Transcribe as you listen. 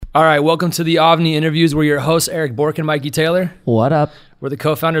All right, welcome to the AVNI interviews. We're your hosts, Eric Bork and Mikey Taylor. What up? We're the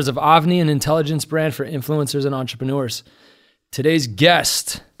co-founders of AVNI, an intelligence brand for influencers and entrepreneurs. Today's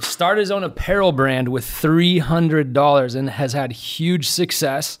guest started his own apparel brand with $300 and has had huge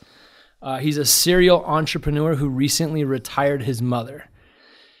success. He's a serial entrepreneur who recently retired his mother.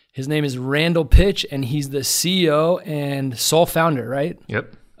 His name is Randall Pich, and he's the CEO and sole founder, right?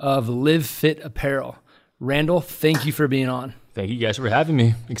 Yep. Of Live Fit Apparel. Randall, thank you for being on. Thank you guys for having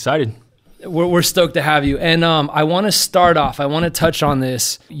me. Excited. We're stoked to have you. And I want to start off, I want to touch on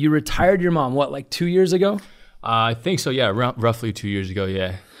this. You retired your mom, what, like 2 years ago? I think so, yeah, around roughly 2 years ago,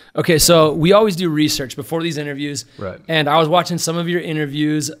 yeah. Okay, so we always do research before these interviews. Right. And I was watching some of your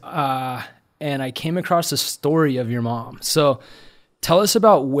interviews, and I came across a story of your mom. So tell us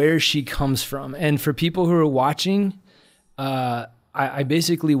about where she comes from. And for people who are watching, I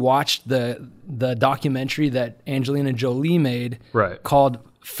basically watched the documentary that Angelina Jolie made called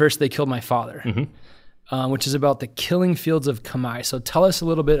First They Killed My Father, which is about the killing fields of Khmer. So tell us a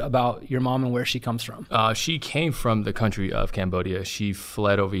little bit about your mom and where she comes from. She came from the country of Cambodia. She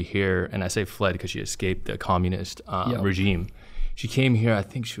fled over here, and I say fled because she escaped the communist regime. She came here, I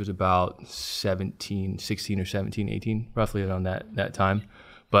think she was about 16 or 17, 18, roughly around that time.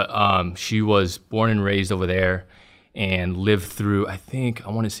 But she was born and raised over there and lived through, I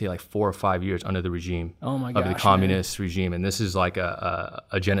want to say like 4 or 5 years under the regime of the communist regime. And this is like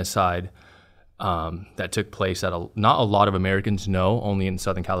a genocide that took place that not a lot of Americans know, only in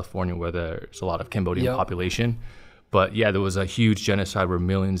Southern California where there's a lot of Cambodian population. But yeah, there was a huge genocide where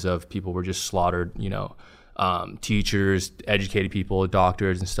millions of people were just slaughtered, teachers, educated people,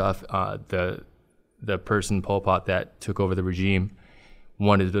 doctors and stuff. The person, Pol Pot, that took over the regime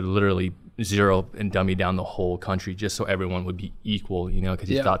wanted to literally zero and dummy down the whole country just so everyone would be equal, because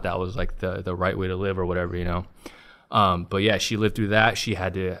he thought that was like the right way to live or whatever, But yeah, she lived through that. She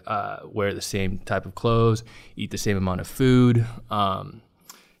had to wear the same type of clothes, eat the same amount of food,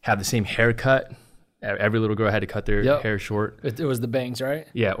 have the same haircut. Every little girl had to cut their hair short. It was the bangs, right?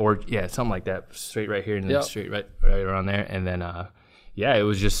 Yeah, something like that. Straight right here and then straight right around there. And then, it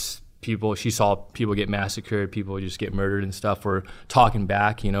was just people. She saw people get massacred, people just get murdered and stuff for talking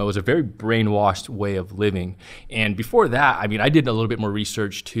back. It was a very brainwashed way of living. And before that, I did a little bit more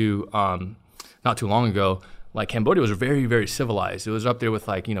research too, not too long ago. Like Cambodia was very, very civilized. It was up there with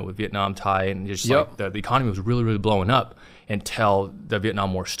with Vietnam, Thai, and just like the economy was really, really blowing up until the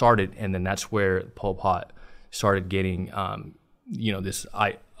Vietnam War started. And then that's where Pol Pot started getting, this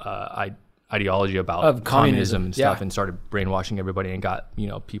ideology about communism and stuff and started brainwashing everybody and got,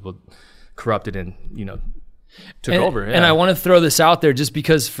 people corrupted and, took over. Yeah. And I want to throw this out there just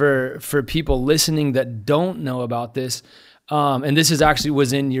because for people listening that don't know about this, and this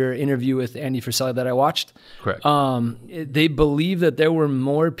was in your interview with Andy Frisella that I watched. Correct. They believe that there were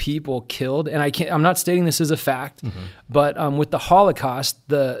more people killed, and I'm not stating this as a fact, but with the Holocaust,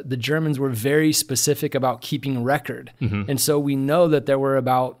 the Germans were very specific about keeping record, and so we know that there were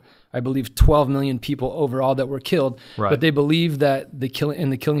about, I believe, 12 million people overall that were killed. Right. But they believe that in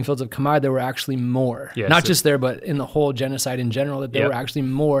the killing fields of Khmer, there were actually more. Yes. Not just there, but in the whole genocide in general, that there were actually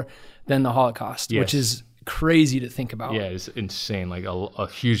more than the Holocaust, which is crazy to think about. Yeah, it's insane. Like a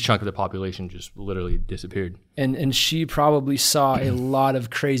huge chunk of the population just literally disappeared. And she probably saw a lot of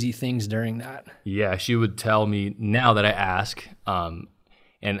crazy things during that. Yeah, she would tell me now that I ask,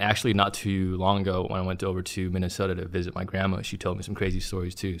 and actually not too long ago when I went over to Minnesota to visit my grandma, she told me some crazy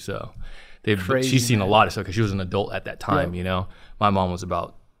stories too. So she's seen a lot of stuff because she was an adult at that time, My mom was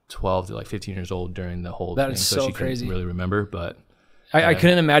about 12 to 15 years old during the whole thing. That is so she crazy. Couldn't really remember, but I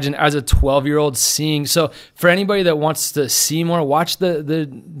couldn't imagine as a 12-year-old seeing. So for anybody that wants to see more, watch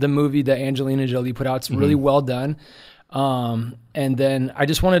the movie that Angelina Jolie put out. It's really well done. And then I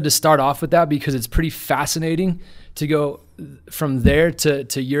just wanted to start off with that because it's pretty fascinating to go from there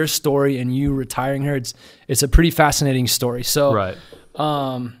to your story and you retiring her. It's a pretty fascinating story. So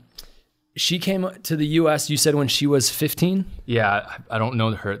she came to the U.S., you said, when she was 15? Yeah, I don't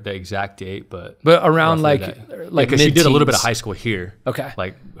know the exact date, but around like because she did a little bit of high school here. Okay.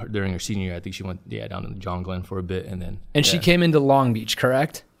 Like during her senior year, I think she went down to John Glenn for a bit, and then she came into Long Beach,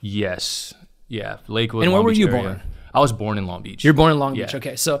 correct? Yes. Yeah, Lakewood. And where were you area. born? I was born in Long Beach. You're born in Long Beach.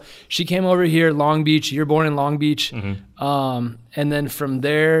 Okay. So she came over here, Long Beach. You're born in Long Beach. And then from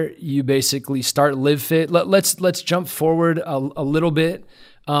there, you basically start Live Fit. Let's jump forward a little bit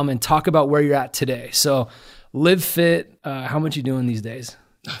and talk about where you're at today. So Live Fit, how much you doing these days?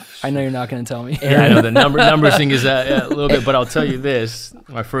 I know you're not going to tell me. Yeah, I know the numbers thing is a little bit, but I'll tell you this: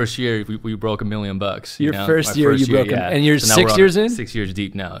 my first year, we broke $1 million. Your first year, you broke, and you're so 6 years in. 6 years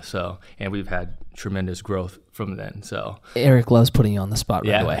deep now, so and we've had tremendous growth from then. So Eric loves putting you on the spot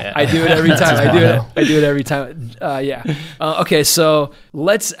right away. Yeah. I do it every time. I do it every time. Okay, so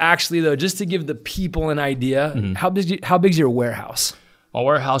let's actually though, just to give the people an idea, how big's your warehouse? My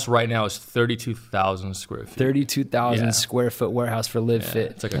warehouse right now is 32,000 square feet. 32,000 square foot warehouse for LiveFit.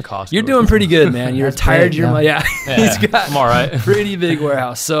 It's like a Costco. You're doing pretty good, man. You're tired. He's got I'm all right. Pretty big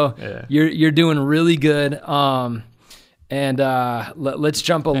warehouse. So you're doing really good. Let's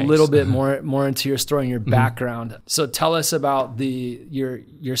jump a little bit more into your story and your background. So tell us about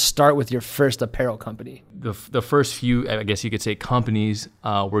your start with your first apparel company. The first few, I guess you could say, companies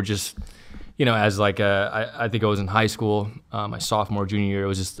were just, as like I think I was in high school, my sophomore, junior year. It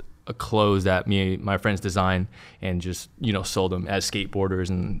was just a clothes that me and my friends designed and just sold them as skateboarders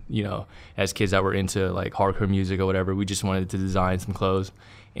and as kids that were into like hardcore music or whatever. We just wanted to design some clothes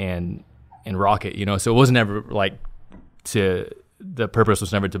and rock it. So it wasn't ever like the purpose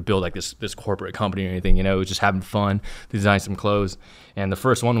was never to build like this corporate company or anything. It was just having fun, design some clothes. And the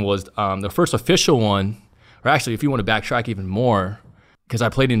first one was the first official one, or actually, if you want to backtrack even more, because I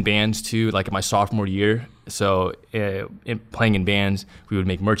played in bands too, like in my sophomore year. So playing in bands, we would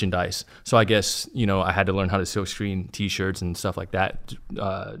make merchandise. So I guess, I had to learn how to silk screen T-shirts and stuff like that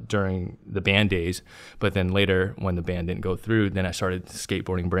during the band days. But then later, when the band didn't go through, then I started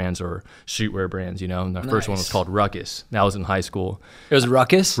skateboarding brands or streetwear brands, And the first one was called Ruckus. That was in high school. It was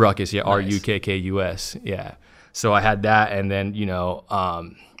Ruckus? Ruckus, yeah, nice. Rukkus, yeah. So I had that, and then,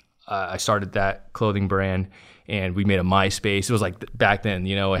 I started that clothing brand. And we made a MySpace. It was like back then,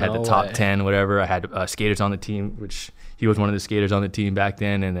 I had the top 10, whatever. I had skaters on the team, which he was one of the skaters on the team back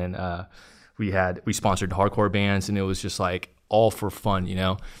then. And then we sponsored hardcore bands, and it was just like all for fun,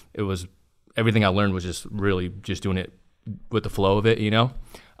 It was everything I learned was just really just doing it with the flow of it,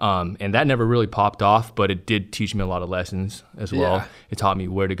 And that never really popped off, but it did teach me a lot of lessons as well. Yeah. It taught me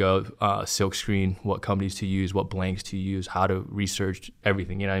where to go, silkscreen, what companies to use, what blanks to use, how to research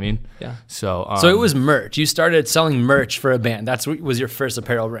everything. You know what I mean? Yeah. So it was merch. You started selling merch for a band. That's what was your first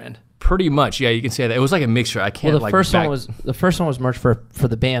apparel brand. Pretty much, yeah. You can say that. It was like a mixture. I can't. Well, the first one was merch for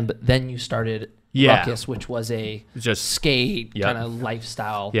the band, but then you started Ruckus, which was a just skate kind of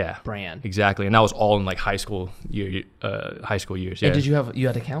lifestyle brand. Exactly, and that was all in like high school years. Yeah. And did you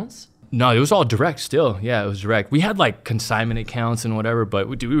had accounts? No, it was all direct still. Yeah, it was direct. We had like consignment accounts and whatever, but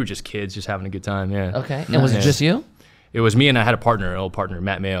we were just kids, just having a good time. Yeah. Okay. And was it just you? It was me, and I had an old partner,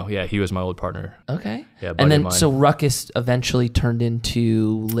 Matt Mayo. Yeah, he was my old partner. Okay. Yeah, and then so Ruckus eventually turned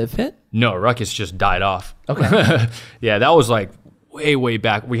into LiveFit? No, Ruckus just died off. Okay. Yeah, that was like way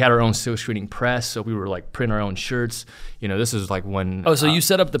back. We had our own silk screening press, so we were like printing our own shirts. This is like when. Oh, so you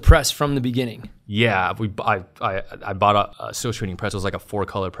set up the press from the beginning? Yeah, I bought a silk screening press. It was like a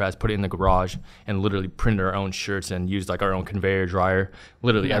 4-color press. Put it in the garage and literally printed our own shirts and used like our own conveyor dryer.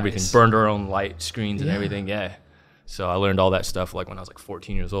 Literally everything. Burned our own light screens and everything. Yeah. So I learned all that stuff like when I was like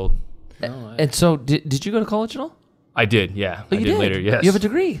 14 years old. And so did you go to college at all? I did, yeah. I did later, yes. You have a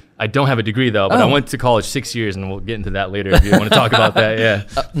degree? I don't have a degree though, but I went to college 6 years, and we'll get into that later if you want to talk about that,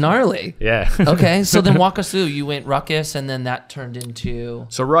 yeah. Gnarly. Yeah. Okay, so then walk us through. You went Ruckus, and then that turned into...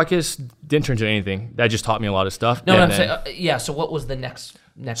 So Ruckus didn't turn into anything. That just taught me a lot of stuff. No, I'm saying, so what was the next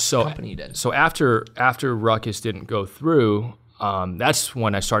company you did? So after Ruckus didn't go through... that's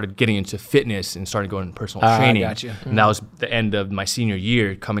when I started getting into fitness and started going to personal training. Gotcha. And that was the end of my senior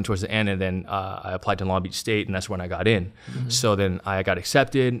year, coming towards the end. And then I applied to Long Beach State, and that's when I got in. Mm-hmm. So then I got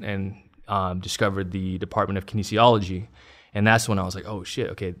accepted and discovered the Department of Kinesiology. And that's when I was like, oh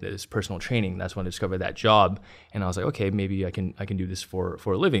shit, okay, this personal training. That's when I discovered that job. And I was like, okay, maybe I can do this for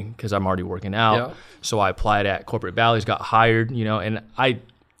a living because I'm already working out. Yeah. So I applied at Corporate Valleys, got hired, and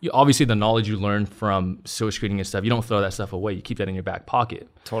obviously the knowledge you learn from silk screening and stuff, you don't throw that stuff away. You keep that in your back pocket.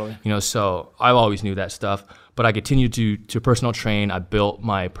 Totally. So I always knew that stuff, but I continued to personal train. I built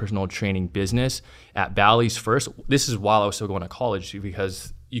my personal training business at Bally's first. This is while I was still going to college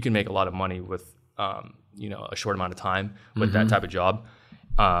because you can make a lot of money with, a short amount of time with that type of job.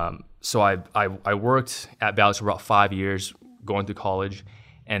 So I worked at Bally's for about 5 years going through college,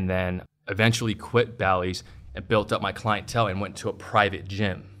 and then eventually quit Bally's and built up my clientele and went to a private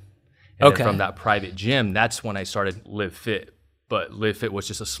gym. And then from that private gym, that's when I started LiveFit. But LiveFit was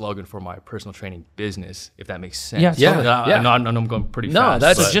just a slogan for my personal training business, if that makes sense. Yeah. I know I'm going pretty fast. No,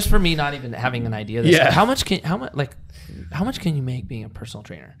 that's just for me not even having an idea of this. Yeah. How much can you make being a personal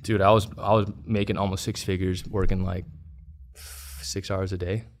trainer? Dude, I was making almost 6 figures working like 6 hours a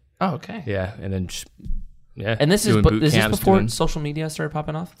day. Oh, okay. Yeah, and then Yeah. And this is before social media started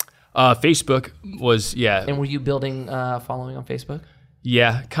popping off? Facebook was, yeah. And were you building following on Facebook?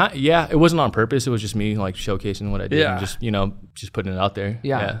 Yeah. It wasn't on purpose. It was just me like showcasing what I did and just putting it out there.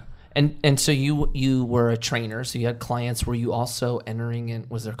 Yeah. And so you were a trainer, so you had clients. Were you also entering in,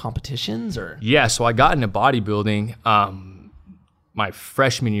 was there competitions or? Yeah. So I got into bodybuilding my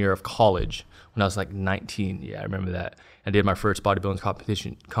freshman year of college when I was like 19. Yeah, I remember that. I did my first bodybuilding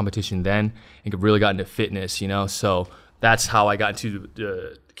competition then and really got into fitness, so that's how I got into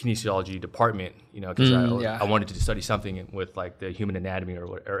the kinesiology department, because I wanted to study something with like the human anatomy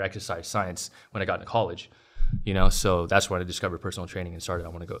or exercise science when I got into college, so that's when I discovered personal training and started, I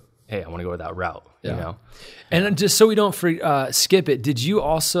want to go that route, And just so we don't skip it, did you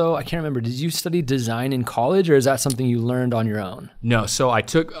also, I can't remember, did you study design in college or is that something you learned on your own? No, so I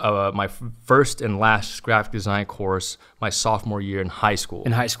took my first and last graphic design course my sophomore year in high school.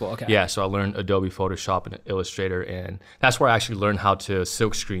 In high school, okay. Yeah, so I learned Adobe Photoshop and Illustrator, and that's where I actually learned how to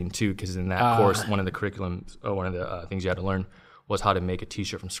silkscreen too, because in that course, one of the things you had to learn was how to make a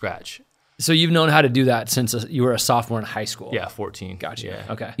t-shirt from scratch. So you've known how to do that since you were a sophomore in high school? Yeah, 14. Gotcha. Yeah.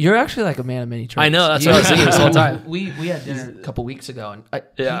 Okay. You're actually like a man of many trades. I know. That's what I was thinking this whole time. We had dinner a couple weeks ago, and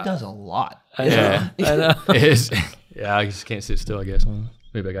he does a lot. I know. It is. Yeah, I just can't sit still, I guess.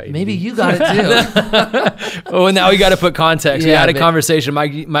 Maybe I got ADD. Maybe you got it too. Well, now we got to put context. We had a conversation.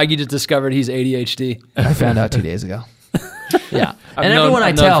 Mikey just discovered he's ADHD. I found out 2 days ago. Yeah. And everyone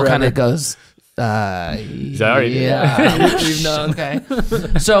I tell kind of goes... Sorry. Yeah, we've known. Okay.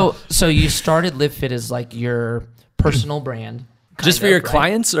 So you started LiveFit as like your personal brand, just for your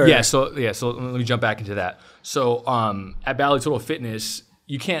clients, or So let me jump back into that. So at Bally Total Fitness,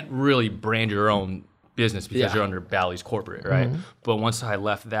 you can't really brand your own business because you're under Bally's corporate, right? Mm-hmm. But once I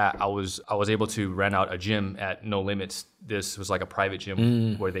left that, I was able to rent out a gym at No Limits. This was like a private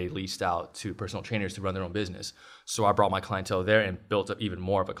gym where they leased out to personal trainers to run their own business. So I brought my clientele there and built up even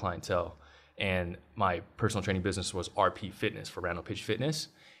more of a clientele. And my personal training business was RP Fitness for Randall Pich Fitness.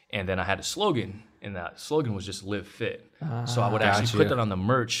 And then I had a slogan, and that slogan was just Live Fit. So I would actually put that on the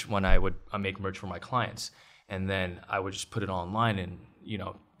merch when I make merch for my clients. And then I would just put it online and,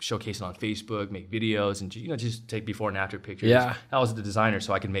 showcase it on Facebook, make videos, and, just take before and after pictures. Yeah. I was the designer,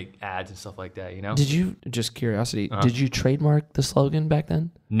 so I could make ads and stuff like that, Did you, just curiosity, did you trademark the slogan back then?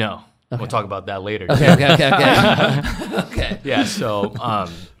 No. Okay. We'll talk about that later. Okay. Okay. Yeah. So,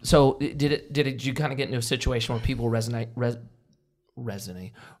 so did you kind of get into a situation where people resonate?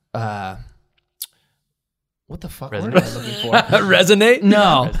 What the fuck word am I looking for? Resonate?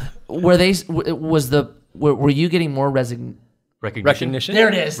 No. Were you getting more recognition? There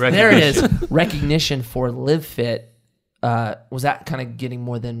it is. There it is. Recognition for LiveFit. Was that kind of getting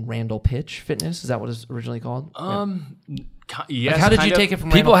more than Randall Pich Fitness? Is that what it's originally called? Yes. How did you take it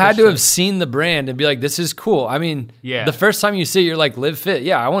from people Randall had Pich to have seen the brand and be like, this is cool. I mean, the first time you see it, you're like, Live Fit.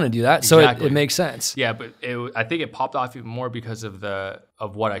 Yeah, I want to do that. Exactly. So it makes sense. Yeah, but I think it popped off even more because of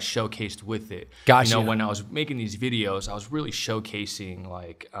what I showcased with it. Gotcha. When I was making these videos, I was really showcasing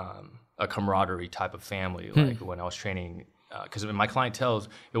like a camaraderie type of family. Like when I was training, because in my clientele,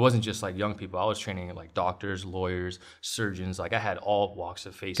 it wasn't just like young people. I was training like doctors, lawyers, surgeons. Like I had all walks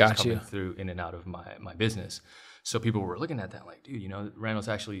of faces coming through in and out of my business. So people were looking at that like, dude, Randall's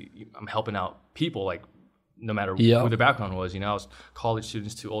actually, I'm helping out people like no matter who their background was. I was college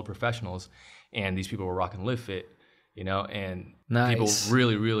students to old professionals, and these people were rocking Live Fit, and people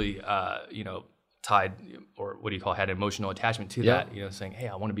really, really, tied, or what do you call, had emotional attachment to that, saying, hey,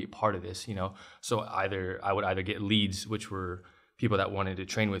 I want to be a part of this, So I would either get leads, which were people that wanted to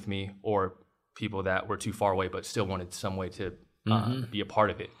train with me, or people that were too far away but still wanted some way to be a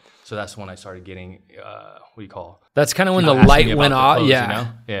part of it. So that's when I started getting, that's kind of when the light went off. Clothes,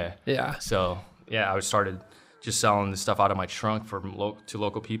 Yeah. So I started just selling the stuff out of my trunk to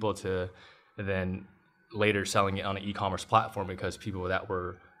local people, and then later selling it on an e-commerce platform because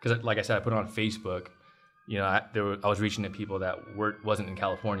like I said, I put it on Facebook. I was reaching to people that wasn't in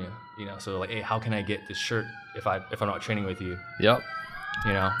California. So like, hey, how can I get this shirt if I'm not training with you? Yep.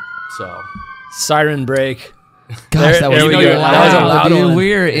 So siren break. Gosh, that was really loud, dude.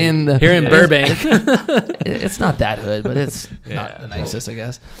 We're here in Burbank. It's not that hood, but it's not the nicest, I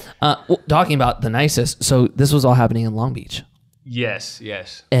guess. Talking about the nicest, so this was all happening in Long Beach. Yes.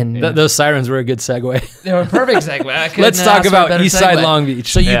 And those sirens were a good segue. They were a perfect segue. Let's talk about East Side Long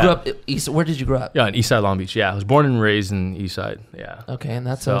Beach. So you grew up east. Where did you grow up? Yeah, in East Side Long Beach. Yeah, I was born and raised in East Side. Yeah. Okay, and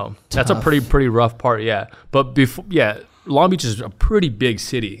that's a pretty rough part. Yeah, but Long Beach is a pretty big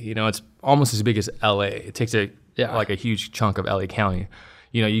city. It's almost as big as LA. It takes like a huge chunk of LA County.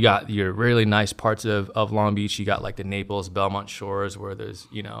 You got your really nice parts of Long Beach. You got like the Naples, Belmont shores where there's,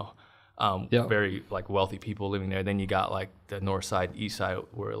 very like wealthy people living there. Then you got like the north side, east side,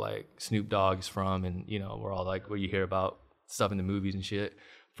 where like Snoop Dogg's from, and you know, we're all like where you hear about stuff in the movies and shit.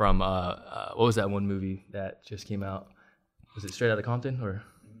 From what was that one movie that just came out? Was it Straight Outta Compton or?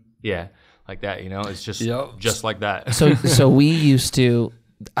 Yeah, like that. You know, it's just like that. So we used to.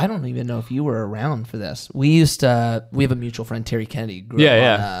 I don't even know if you were around for this. We have a mutual friend, Terry Kennedy. Grew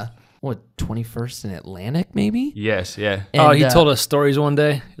up on, 21st and Atlantic, maybe? Yes, yeah. And, he told us stories one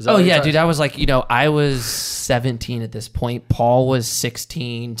day. Dude. I was like, I was 17 at this point. Paul was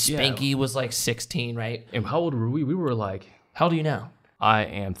 16. Spanky was like 16, right? And how old were we? We were like... How old are you now? I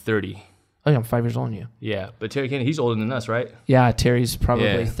am 30. Oh, yeah, I'm 5 years older than you. Yeah, but Terry Kennedy, he's older than us, right? Yeah, Terry's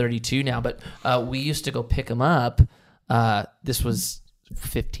probably 32 now. But we used to go pick him up. This was...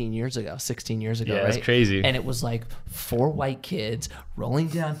 16 years ago, right? That's crazy. And it was like 4 white kids rolling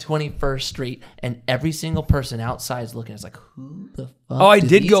down 21st Street, and every single person outside is looking. It's like, who the fuck? Oh, I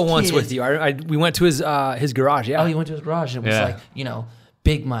did go once with you. We went to his garage. Yeah. Oh, you went to his garage, and it was like,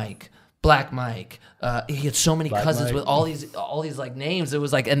 Big Mike, Black Mike. He had so many Black cousins Mike. With all these like names. It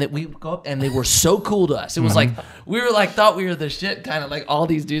was like, and that we would go up, and they were so cool to us. It was like we were like thought we were the shit, kind of like all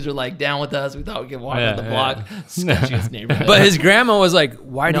these dudes were like down with us. We thought we could walk on the block, sketchiest neighborhood. But his grandma was like,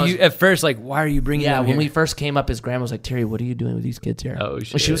 why are you bringing? Yeah, them when here? we first came up, his grandma was like, Terry, what are you doing with these kids here? Oh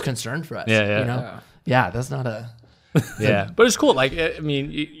shit! Well, she was concerned for us. Yeah, that's not a. Yeah, but it's cool. Like, I mean,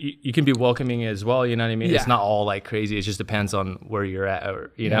 you can be welcoming as well. You know what I mean? Yeah. It's not all like crazy. It just depends on where you're at,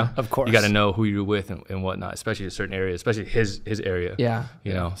 or you know. Of course, you got to know who you're with and whatnot, especially a certain area, especially his area. Yeah,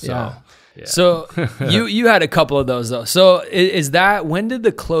 you know. So, yeah. So you had a couple of those though. So is that when did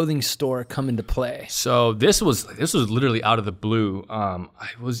the clothing store come into play? So this was literally out of the blue. I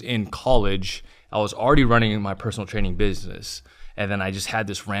was in college. I was already running my personal training business. And then I just had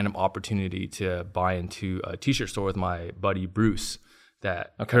this random opportunity to buy into a t-shirt store with my buddy Bruce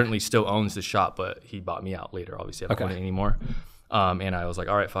that currently still owns the shop, but he bought me out later. Obviously, I don't own it anymore. And I was like,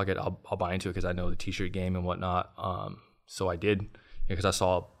 all right, fuck it. I'll buy into it because I know the t-shirt game and whatnot. So I did because I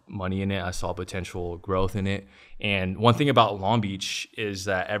saw money in it. I saw potential growth in it. And one thing about Long Beach is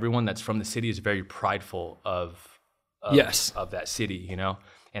that everyone that's from the city is very prideful of that city, you know?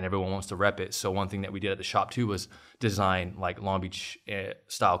 And everyone wants to rep it. So one thing that we did at the shop too was design like Long Beach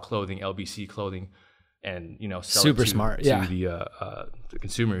style clothing, LBC clothing, and sell super it smart to the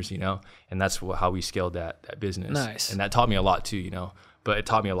consumers, and that's how we scaled that business. Nice. And that taught me a lot too, but it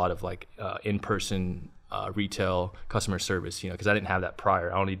taught me a lot of like in-person retail customer service, because I didn't have that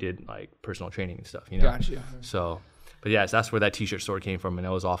prior. I only did like personal training and stuff, Gotcha. So, but yeah, so that's where that t-shirt store came from, and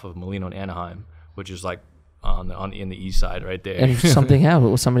that was off of Molino and Anaheim, which is like in the east side right there. And something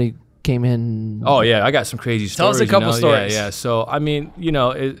happened. Somebody came in. Oh yeah, I got some crazy stories. Tell us a couple stories. Yeah. So I mean,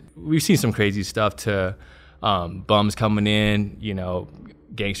 we've seen some crazy stuff to bums coming in,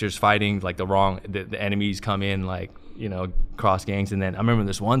 gangsters fighting, like the enemies come in, like cross gangs. And then I remember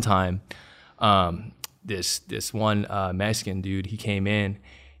this one time, this one Mexican dude, he came in.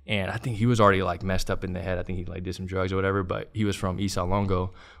 And I think he was already like messed up in the head. I think he like did some drugs or whatever. But he was from East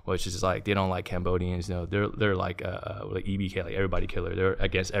Salongo, which is like they don't like Cambodians. They're like EBK, like everybody killer. They're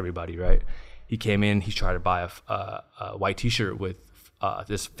against everybody, right? He came in. He tried to buy a white T-shirt with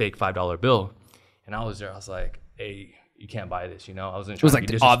this fake $5 bill, and I was there. I was like, hey, you can't buy this. I wasn't. It was like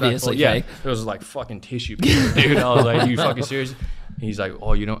obviously fake. It was like fucking tissue paper, dude. I was like, you fucking serious? And he's like,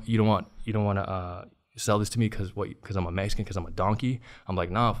 oh, you don't want to sell this to me because I'm a Mexican, because I'm a donkey? I'm like,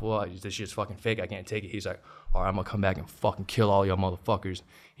 nah, fool, this shit's fucking fake. I can't take it. He's like, all right, I'm gonna come back and fucking kill all y'all motherfuckers.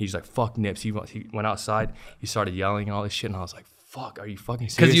 He's like, fuck Nips. He went outside. He started yelling and all this shit, and I was like, fuck, are you fucking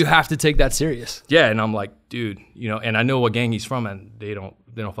serious? Because you have to take that serious. Yeah, and I'm like, dude, and I know what gang he's from, and they don't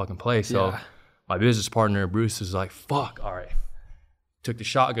fucking play. So my business partner Bruce is like, fuck, all right. Took the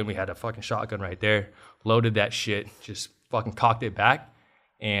shotgun. We had a fucking shotgun right there. Loaded that shit. Just fucking cocked it back,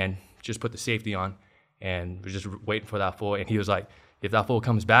 and just put the safety on. And we're just waiting for that fool. And he was like, if that fool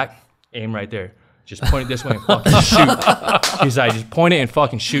comes back, aim right there. Just point it this way and fucking shoot. He's like, just point it and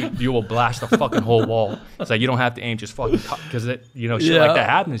fucking shoot. You will blast the fucking whole wall. It's like, you don't have to aim, just fucking, because shit like that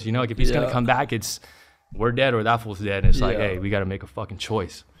happens. Like if he's going to come back, we're dead or that fool's dead. And it's like, hey, we got to make a fucking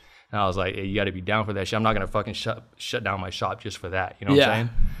choice. And I was like, hey, you got to be down for that shit. I'm not going to fucking shut down my shop just for that. You know what I'm saying?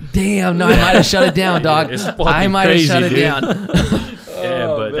 Damn, no, I might have shut it down, dog. I might have shut it down. Yeah,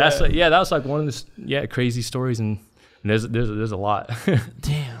 but that was like one of the crazy stories, and there's a lot.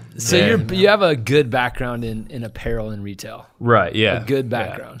 Damn. So you have a good background in apparel and retail, right? Yeah, a good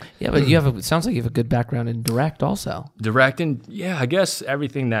background. Yeah, but it sounds like you have a good background in direct also. Direct, and I guess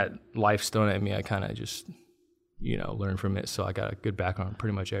everything that life's thrown at me, I kind of just learn from it. So I got a good background in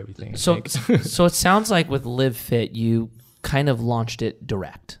pretty much everything. So it sounds like with Live Fit, you kind of launched it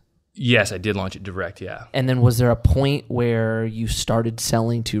direct. Yes, I did launch it direct. Yeah. And then was there a point where you started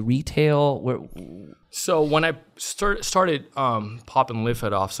selling to retail? So when I started popping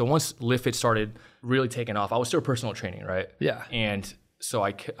LiftFit off, so once LiftFit started really taking off, I was still personal training, right? Yeah. And so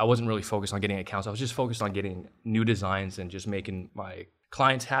I wasn't really focused on getting accounts. I was just focused on getting new designs and just making my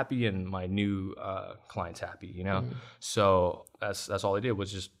clients happy and my new clients happy, you know? So that's all I did,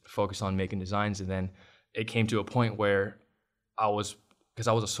 was just focus on making designs. And then it came to a point where because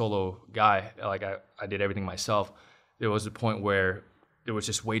I was a solo guy, like I did everything myself. There was a point where there was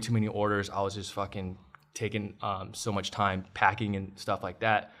just way too many orders. I was just fucking taking so much time packing and stuff like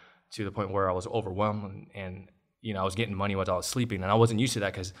that, to the point where I was overwhelmed, and you know, I was getting money while I was sleeping, and I wasn't used to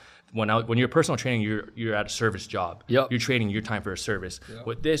that, because when you're personal training, you're at a service job. Yep. You're trading your time for a service. Yep.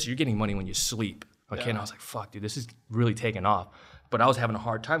 With this, you're getting money when you sleep. Okay, and I was like, fuck, dude, this is really taking off. But I was having a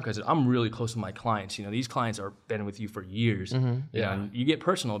hard time because I'm really close to my clients. You know, these clients are been with you for years. Yeah. You know, and you get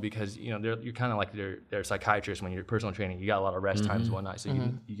personal because, you know, you're kind of like they're psychiatrists when you're personal training. You got a lot of rest times and whatnot, so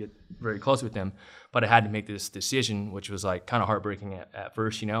you get very close with them. But I had to make this decision, which was like kind of heartbreaking at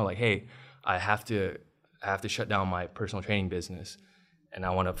first. You know, like, hey, I have to shut down my personal training business, and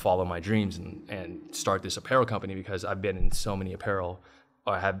I want to follow my dreams and start this apparel company, because I've been in so many apparel.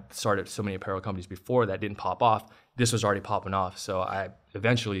 I had started so many apparel companies before that didn't pop off. This was already popping off. So I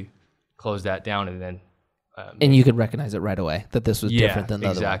eventually closed that down, and then... and you could recognize it right away that this was different than the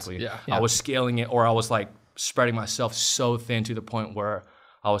exactly. other ones. Yeah. I was scaling it, or I was like spreading myself so thin to the point where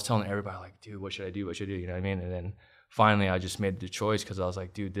I was telling everybody, like, dude, what should I do? What should I do? You know what I mean? And then finally I just made the choice, because I was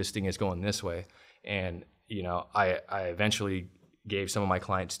like, dude, this thing is going this way. And, you know, I eventually gave some of my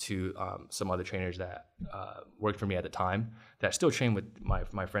clients to some other trainers that worked for me at the time, that still train with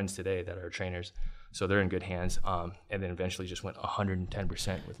my friends today that are trainers. So they're in good hands. And then eventually just went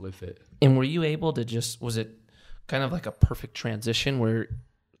 110% with LiftFit. And were you able to was it kind of like a perfect transition where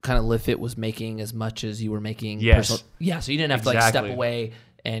kind of LiftFit was making as much as you were making? Yes. So you didn't have to like step away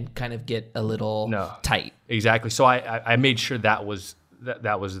and kind of get a little tight. Exactly. So I made sure that was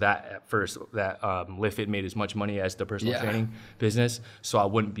at first, that LiftFit made as much money as the personal training business, so I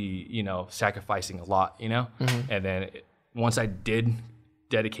wouldn't be, you know, sacrificing a lot, you know. And then once I did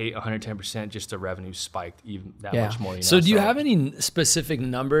dedicate 110%, just the revenue spiked even that much more. You know? So do you have any specific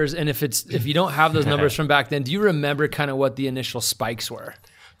numbers? And if you don't have those numbers from back then, do you remember kind of what the initial spikes were?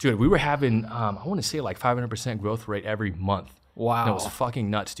 Dude, we were having I want to say like 500% growth rate every month. Wow. And it was fucking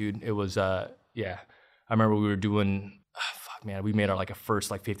nuts, dude. It was I remember we were doing. Man, we made our like a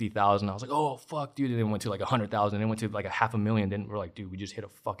first like 50,000. I was like, oh fuck, dude. And then went to like 100,000. Then went to like a $500,000. Then we're like, dude, we just hit a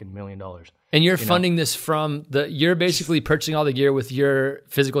fucking $1 million. And you're funding this from you're basically purchasing all the gear with your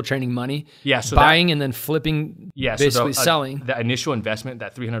physical training money. Yeah. So buying and then flipping. Yeah. Basically selling. That initial investment,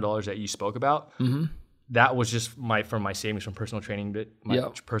 that $300 that you spoke about, that was just from my savings from personal training,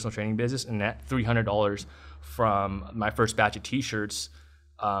 personal training business, and that $300 from my first batch of t-shirts.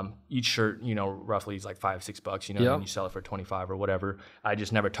 Each shirt, you know, roughly is like $5-6, you know, and you sell it for 25 or whatever. I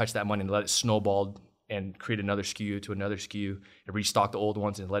just never touched that money and let it snowball and create another SKU to another SKU and restock the old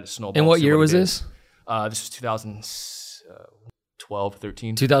ones and let it snowball. And what year was this? This was 2012,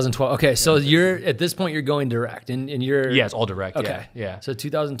 13. 2012. Okay, so you're at this point you're going direct, and you're it's all direct. Okay, yeah. So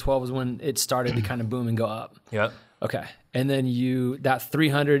 2012 was when it started to kind of boom and go up. Yep. Okay. And then that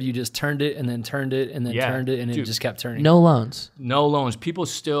 300, you just turned it and then turned it and then turned it, and it just kept turning. No loans. People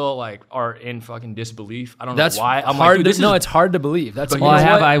still like are in fucking disbelief. I don't know why. I'm hard like, it's hard to believe. That's we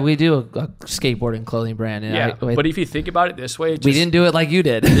do a skateboard and clothing brand. And but if you think about it this way, we didn't do it like you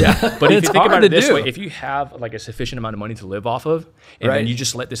did. Yeah. But if you think about it this way, if you have like a sufficient amount of money to live off of, and then you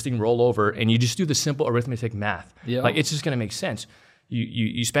just let this thing roll over, and you just do the simple arithmetic math, like it's just gonna make sense.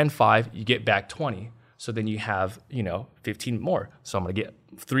 You spend 5, you get back 20. So then you have, 15 more. So I'm going to get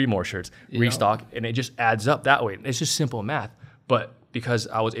 3 more shirts, restock, and it just adds up that way. It's just simple math. But because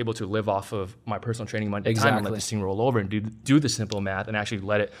I was able to live off of my personal training money at the time and let this thing roll over and do the simple math and actually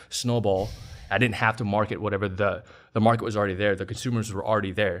let it snowball, I didn't have to market whatever the market was already there. The consumers were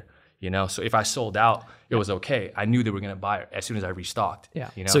already there. So if I sold out, it was okay. I knew they were going to buy it as soon as I restocked.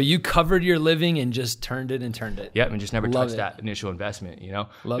 Yeah. So you covered your living and just turned it and turned it. Yeah, and just never touched that initial investment.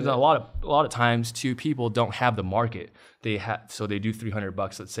 Because a lot of times too, people don't have the market. So they do $300,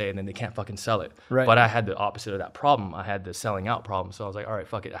 let's say, and then they can't fucking sell it. Right. But I had the opposite of that problem. I had the selling out problem. So I was like, all right,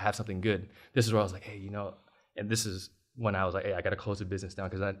 fuck it. I have something good. This is where I was like, hey, and this is when I was like, hey, I got to close the business down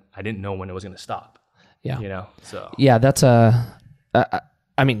because I didn't know when it was going to stop. Yeah. So yeah, that's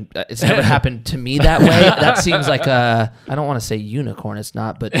I mean, it's never happened to me that way. That seems like I don't want to say unicorn, it's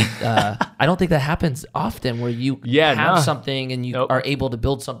not, but I don't think that happens often where you have something and you are able to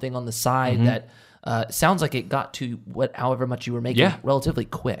build something on the side that sounds like it got to however much you were making relatively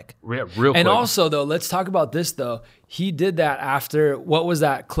quick. Real quick. And also, though, let's talk about this, though. He did that after, what was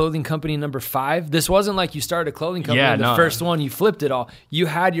that, clothing company number 5? This wasn't like you started a clothing company and the first one, you flipped it all. You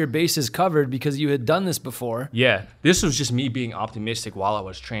had your bases covered because you had done this before. Yeah. This was just me being optimistic while I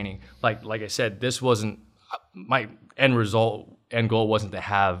was training. Like I said, this wasn't, my end goal wasn't to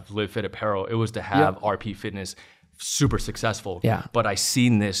have Live Fit Apparel. It was to have RP Fitness super successful. Yeah. But I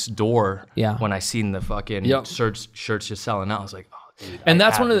seen this door when I seen the fucking shirts just selling out. I was like, oh, dude, and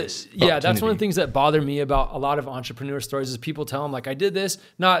that's one of the that's one of the things that bother me about a lot of entrepreneur stories is people tell them like, I did this,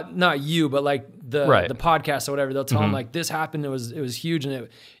 not you, but like the podcast or whatever. They'll tell them like, this happened. It was huge, and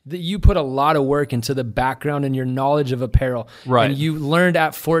you put a lot of work into the background and your knowledge of apparel. Right. And you learned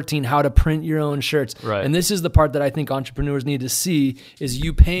at 14 how to print your own shirts. Right. And this is the part that I think entrepreneurs need to see is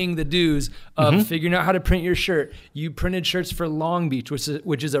you paying the dues of figuring out how to print your shirt. You printed shirts for Long Beach,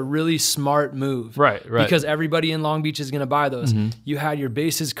 which is a really smart move. Right. Because everybody in Long Beach is going to buy those. You had your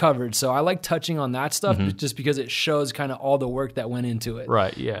bases covered. So I like touching on that stuff just because it shows kind of all the work that went into it.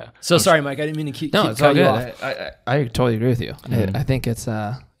 Right. Yeah. So sorry, Mike, I didn't mean to keep it's all good. I totally agree with you. I think it's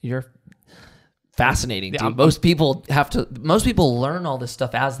you're fascinating, dude. Most people learn all this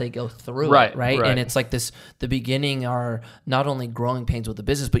stuff as they go through it, right? And it's like the beginning are not only growing pains with the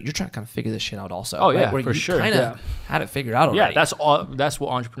business, but you're trying to kind of figure this shit out also. Oh, yeah, right? Where for sure. Kind of had it figured out already. Yeah, that's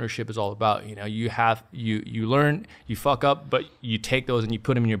what entrepreneurship is all about. You know, you learn, you fuck up, but you take those and you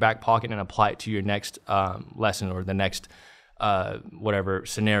put them in your back pocket and apply it to your next lesson or the next whatever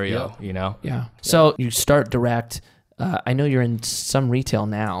scenario, you know? Yeah. So you start direct. I know you're in some retail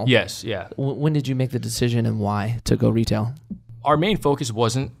now. Yes, yeah. When did you make the decision and why to go retail? Our main focus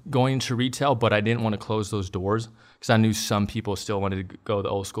wasn't going to retail, but I didn't want to close those doors because I knew some people still wanted to go the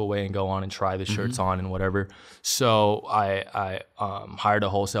old school way and go on and try the shirts on and whatever. So I hired a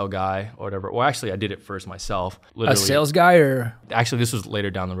wholesale guy or whatever. Well, actually, I did it first myself. Literally. A sales guy or? Actually, this was later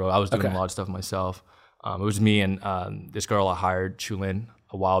down the road. I was doing a lot of stuff myself. It was me and this girl I hired, Chulin,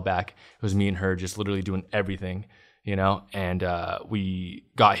 a while back. It was me and her just literally doing everything. You know, and we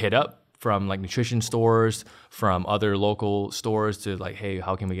got hit up from like nutrition stores, from other local stores to like, hey,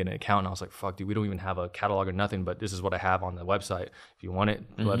 how can we get an account? And I was like, fuck, dude, we don't even have a catalog or nothing, but this is what I have on the website. If you want it,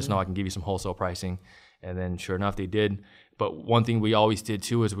 let us know. I can give you some wholesale pricing. And then sure enough, they did. But one thing we always did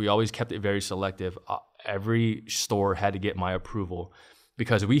too is we always kept it very selective. Every store had to get my approval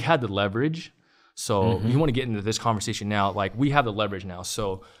because we had the leverage. So you want to get into this conversation now, like we have the leverage now.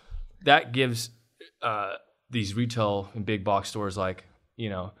 So that gives these retail and big box stores, like, you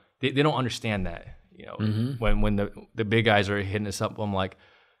know, they don't understand that, you know, when the big guys are hitting us up, I'm like,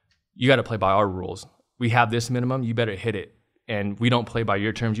 you got to play by our rules. We have this minimum, you better hit it. And we don't play by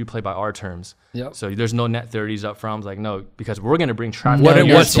your terms, you play by our terms. Yep. So there's no net 30s up front. I was like, no, because we're going to bring traffic. What are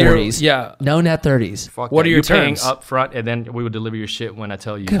your stories? No net 30s. What are your terms? Paying up front, and then we would deliver your shit when I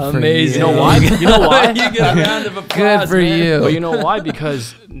tell you. Amazing. You know why? You know why? You get a round of applause. Good for you. Well, you know why?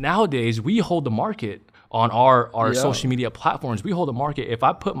 Because nowadays we hold the market. On our social media platforms, we hold a market. If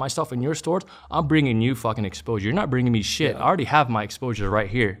I put myself in your stores, I'm bringing you fucking exposure. You're not bringing me shit. I already have my exposure right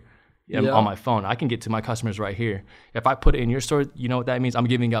here on my phone. I can get to my customers right here. If I put it in your store, you know what that means? I'm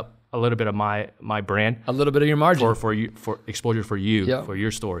giving up a little bit of my brand. A little bit of your margin. For exposure for you, for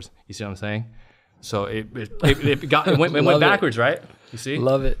your stores. You see what I'm saying? So it went backwards, right? You see?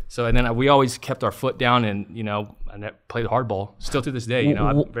 Love it. So, and then we always kept our foot down and, you know, and played hardball. Still to this day, you know,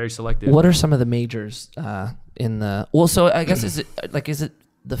 I'm very selective. What are some of the majors in the, well, so I guess is it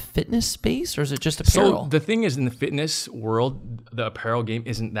the fitness space or is it just apparel? So the thing is in the fitness world, the apparel game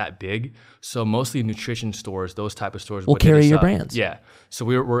isn't that big. So mostly nutrition stores, those type of stores will carry your brands. Yeah. So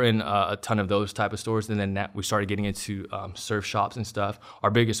we're in a ton of those type of stores. And then we started getting into surf shops and stuff.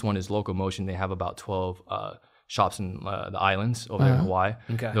 Our biggest one is Locomotion. They have about 12 shops in the islands over there in Hawaii.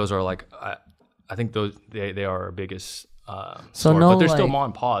 Okay. Those are like, I think those they are our biggest store. But they're still mom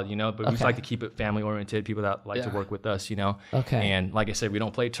and pop, you know, but we like to keep it family oriented, people that like to work with us, you know. Okay. And like I said, we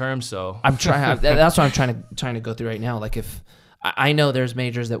don't play terms, so I'm trying that's what I'm trying to go through right now. Like if I know there's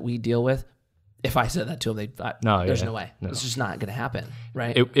majors that we deal with, if I said that to them, there's no way. No. It's just not going to happen,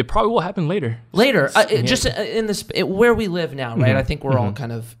 right? It probably will happen later. Just in this where we live now, right? I think we're all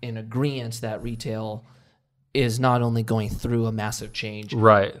kind of in agreement that retail is not only going through a massive change,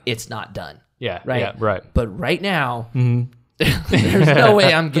 right? It's not done. Yeah. Right. Yeah, right. But right now, there's no way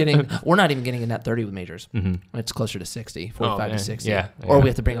we're not even getting a net 30 with majors. It's closer to 60, 45 to 60. Yeah. Or we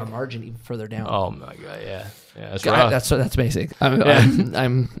have to bring our margin even further down. Oh my God. Yeah. That's rough. That's basic.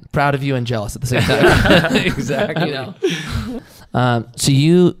 I'm proud of you and jealous at the same time. Exactly. You know? So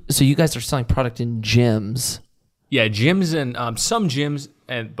you guys are selling product in gyms. Yeah, gyms and some gyms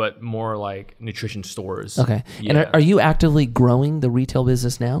but more like nutrition stores. Okay. Yeah. And are you actively growing the retail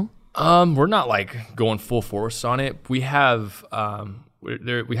business now? We're not like going full force on it. We have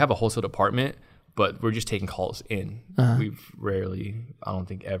we have a wholesale department, but we're just taking calls in. We've rarely, I don't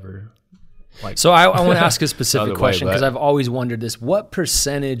think ever. Like, so I want to ask a specific question because I've always wondered this. What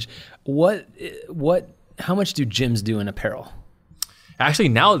percentage, how much do gyms do in apparel? Actually,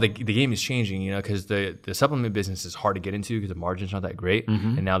 now the game is changing, because the supplement business is hard to get into because the margin's not that great.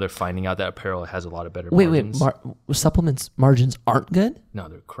 And now they're finding out that apparel has a lot of better margins. Wait, supplements margins aren't good? No,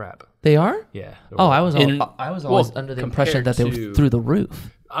 they're crap. They are? Yeah. I was always under the impression that they were through the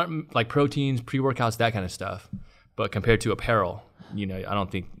roof. Like proteins, pre-workouts, that kind of stuff. But compared to apparel, I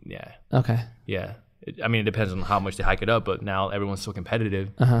don't think, Okay. Yeah. It depends on how much they hike it up, but now everyone's so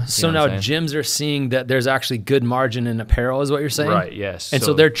competitive. So now gyms are seeing that there's actually good margin in apparel, is what you're saying? Right, yes. And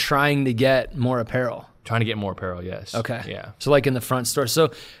so they're trying to get more apparel. Trying to get more apparel, yes. Okay. Yeah. So like in the front store.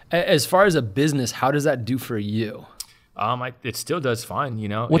 So as far as a business, how does that do for you? It still does fine,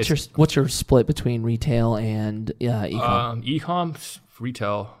 What's your split between retail and e-com? E-com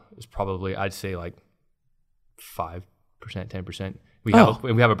retail is probably, I'd say like 5%, 10%. We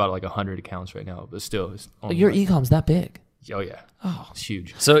have about like 100 accounts right now, but still, it's only your e-com's that big. Oh yeah, it's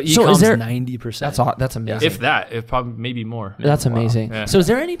huge. So e-com's 90%. That's amazing. If probably maybe more. That's amazing. Wow. Yeah. So is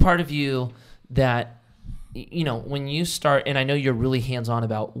there any part of you that when you start, and I know you're really hands-on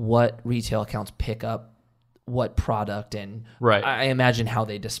about what retail accounts pick up, what product, and right. I imagine how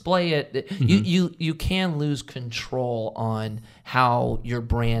they display it. You can lose control on how your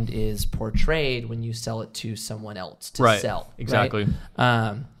brand is portrayed when you sell it to someone else to sell. Exactly.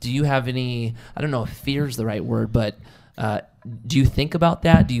 Right? Do you have any, I don't know if fear is the right word, but do you think about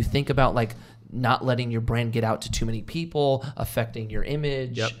that? Do you think about like not letting your brand get out to too many people, affecting your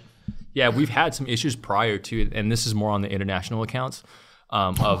image? Yep. Yeah, we've had some issues prior to it, and this is more on the international accounts.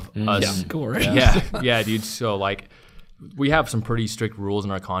 Of us. Yeah, dude. So like, we have some pretty strict rules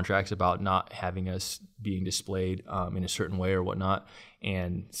in our contracts about not having us being displayed in a certain way or whatnot.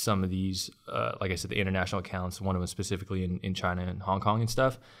 And some of these, like I said, the international accounts, one of them specifically in China and Hong Kong and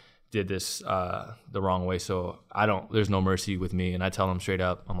stuff, did this the wrong way. So there's no mercy with me. And I tell them straight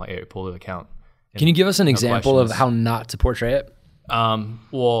up, I'm like, hey, pull the account. And can you give us an example of how not to portray it?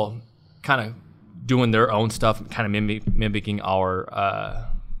 Well, kind of doing their own stuff, kind of mimicking our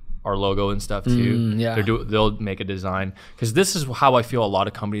logo and stuff too. They'll make a design, because this is how I feel a lot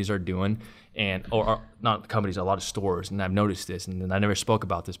of companies are doing, or not companies, a lot of stores, and I've noticed this, and I never spoke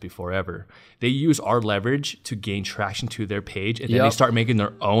about this before ever. They use our leverage to gain traction to their page, and then they start making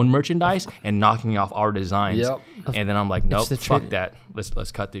their own merchandise and knocking off our designs. And then I'm like, nope, fuck that.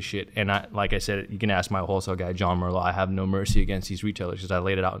 Let's cut this shit. And like I said, you can ask my wholesale guy, John Merlo. I have no mercy against these retailers because I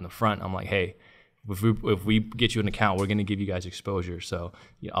laid it out in the front. I'm like, hey, if we get you an account, we're going to give you guys exposure. So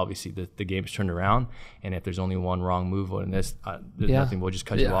obviously the game's turned around, and if there's only one wrong move on this, there's nothing. We'll just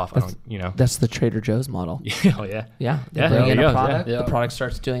cut you off. That's the Trader Joe's model. Oh yeah. Yeah. They bring in a product. The product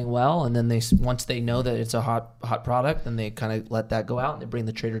starts doing well, and then once they know that it's a hot product, then they kind of let that go out, and they bring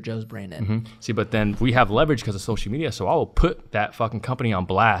the Trader Joe's brand in. See, but then we have leverage because of social media, so I will put that fucking company on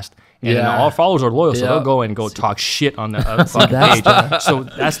blast. And all followers are loyal, so they'll go and talk shit on the fucking page. So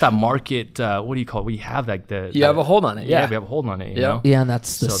that's that market. What do you call it? We have like you have a hold on it. Yeah, we have a hold on it. You know? Yeah, and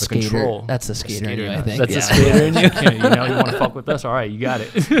that's the skater. Control. That's the skater in you, I think. That's the skater in you. You want to fuck with us? All right, you got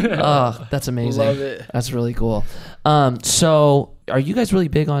it. Oh, that's amazing. Love it. That's really cool. So are you guys really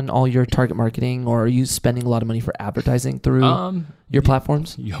big on all your target marketing, or are you spending a lot of money for advertising through your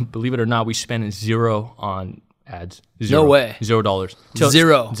platforms? Believe it or not, we spend zero on ads. Zero. No way.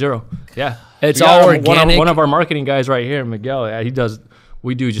 $0. Zero. Yeah. It's all organic. One of our marketing guys right here, Miguel,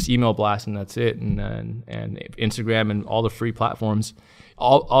 we do just email blasts and that's it. And Instagram and all the free platforms.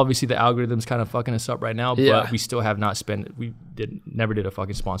 Obviously the algorithm's kind of fucking us up right now, but we still have not spent it. We never did a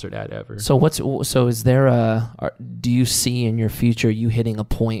fucking sponsored ad ever. So is there do you see in your future you hitting a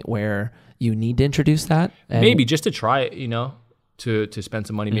point where you need to introduce that? Maybe just to try it, to spend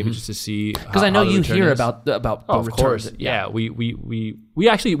some money, maybe just to see, because I know you hear about the of course. Yeah, we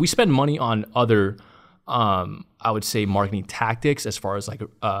actually spend money on other I would say marketing tactics, as far as like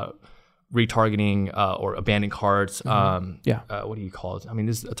retargeting or abandoned carts. What do you call it? I mean,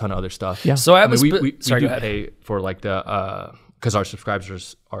 there's a ton of other stuff. Yeah. So we do pay for like the because our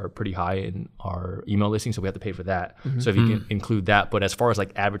subscribers are pretty high in our email listing, so we have to pay for that. So if you can include that, but as far as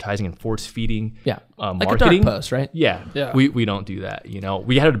like advertising and force feeding, like marketing, a dark post, right? Yeah. We don't do that.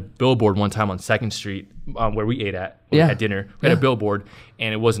 We had a billboard one time on 2nd Street where we ate at dinner. We had a billboard,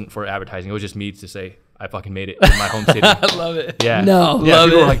 and it wasn't for advertising. It was just me to say, I fucking made it in my home city. I love it. Yeah. No. Yeah, Love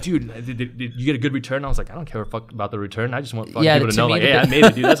people it. were like, dude, did you get a good return? I was like, I don't care about the return. I just want fucking Yeah, people to to know, me, like, the hey, I made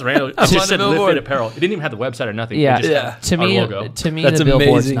it, dude. That's Randall. It on just the said Live billboard. Fit Apparel. It didn't even have the website or nothing. Yeah. It just Yeah. had To our me, logo. That's the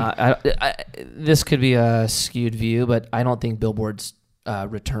billboard's amazing. not. This could be a skewed view, but I don't think billboards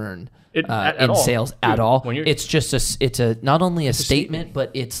return At in all. sales at Dude, all. when you're- It's just it's a not only a statement, but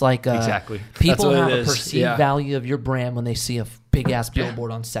it's like Exactly. People what it have a is. perceived Yeah. value of your brand when they see a big ass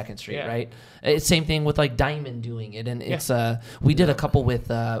billboard on 2nd Street, Yeah. right? It's same thing with like Diamond doing it, and it's we did a couple with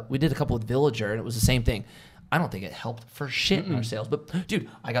Villager, and it was the same thing. I don't think it helped for shit in our sales, but dude,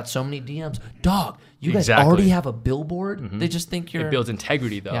 I got so many DMs. Dog, you guys Exactly. already have a billboard. They just think you're It builds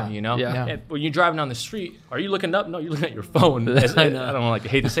integrity, though. Yeah. You know. Yeah. And when you're driving down the street, are you looking up? No, you're looking at your phone. I don't like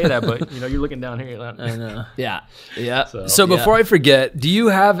hate to say that, but you're looking down here. You're like, I know. yeah. So before I forget, do you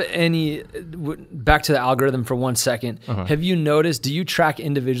have any, back to the algorithm for 1 second, have you noticed, do you track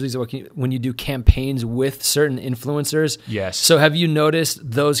individually when you do campaigns with certain influencers? Yes. So have you noticed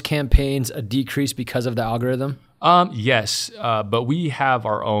those campaigns a decrease because of the algorithm? Yes, but we have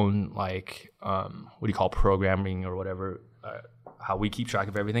our own what do you call programming or whatever, how we keep track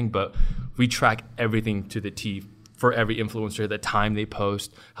of everything. But we track everything to the T for every influencer, the time they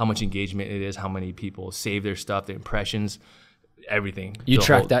post, how much engagement it is, how many people save their stuff, the impressions, everything. You The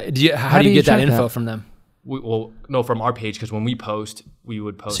track whole- that. How do you get that track info that? from them? No, from our page, because when we post, we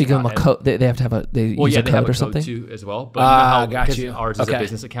would post. So you give them a and- code. They have to have they Well, use yeah, a they have code a or code something. too as well. But you know how, got because you. ours is Okay. a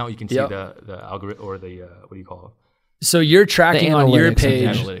business account, you can see Yep. the algorithm or the what do you call it? So you're tracking on your analytics and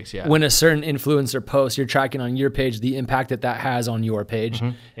page analytics, yeah. when a certain influencer posts, you're tracking on your page the impact that has on your page.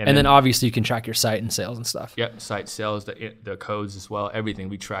 And And then then- obviously you can track your site and sales and stuff. Yep, site sales, the codes as well, everything.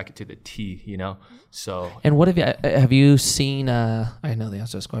 We track it to the T, So And what have you seen? I know the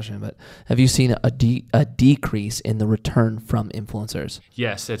answer to this question, but have you seen a decrease in the return from influencers?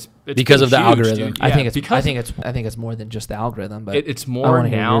 yes, it's Because been of the huge, algorithm. dude. I Yeah, think it's because more than just the algorithm, but it's I more wanna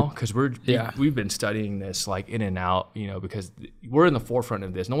hear now your- because Yeah. we've been studying this like in and out, because we're in the forefront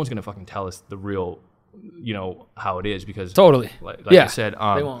of this. No one's gonna fucking tell us the real, how it is because Totally. like Yeah, I said,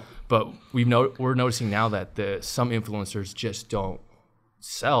 they won't. But we're noticing now that some influencers just don't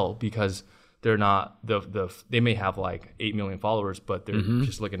sell because they're not they may have like 8 million followers, but they're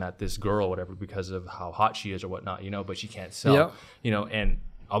just looking at this girl or whatever because of how hot she is or whatnot, but she can't sell, Yep. And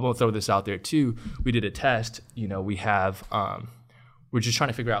I'm gonna throw this out there too. We did a test, we have, we're just trying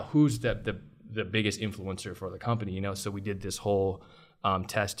to figure out who's the biggest influencer for the company, so we did this whole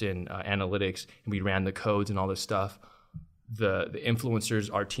test in analytics, and we ran the codes and all this stuff. The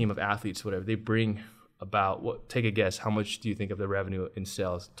influencers, our team of athletes, whatever, they bring about, take a guess, how much do you think of the revenue in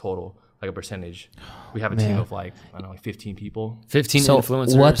sales total, like a percentage? We have a team of like 15 people. 15 so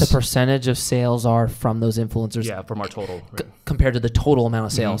influencers. what the percentage of sales are from those influencers Yeah, from our total. Right? compared to the total amount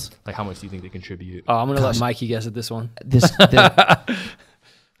of sales? Like how much do you think they contribute? Oh, I'm going to let Mikey guess at this one.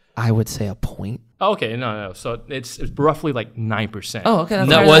 I would say a point. Oh, okay, no. So it's roughly like 9%. Oh, okay. That's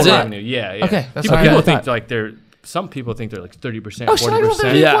That higher was than it? I Revenue. Yeah. Okay, that's People, higher than I think thought. like some people think they're like 30%, Oh, shit, I don't 40%.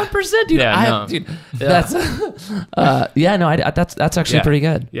 think Yeah. 1%, dude. Yeah, no. Dude, that's that's actually Yeah. pretty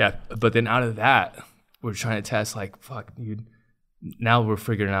good. Yeah, but then out of that, we're trying to test like, fuck, dude. Now we're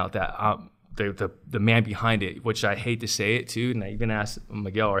figuring out that the man behind it, which I hate to say it too, and I even asked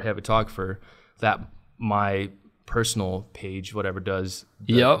Miguel, our head photographer, that my personal page, whatever, does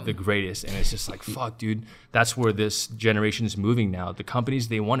the greatest. And it's just like, fuck, dude, that's where this generation is moving now. The companies,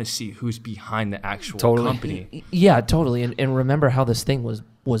 they want to see who's behind the actual company. Yeah, totally. And remember how this thing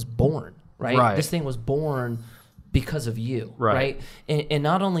was born, right? Right. This thing was born because of you, Right. right? And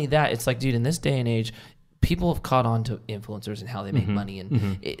not only that, it's like, dude, in this day and age, people have caught on to influencers and how they make money,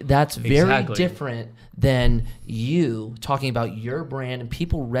 and that's very Exactly. different than you talking about your brand, and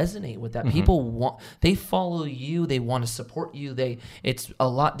people resonate with that. People they follow you, they want to support you. It's a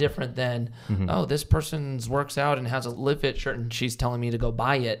lot different than oh, this person's works out and has a Live Fit shirt and she's telling me to go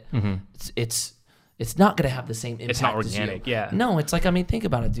buy it. It's not going to have the same impact. It's not as you. organic, yeah. No, it's like, I mean, think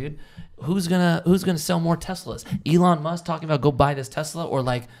about it, dude. Who's gonna sell more Teslas? Elon Musk talking about go buy this Tesla, or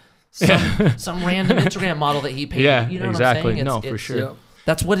like some random Instagram model that he paid? Yeah, you know exactly. What I'm saying? No, for sure.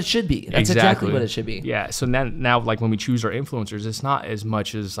 That's what it should be. That's exactly what it should be. Yeah. So now, like when we choose our influencers, it's not as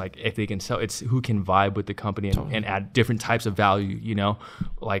much as like if they can sell. It's who can vibe with the company and add different types of value.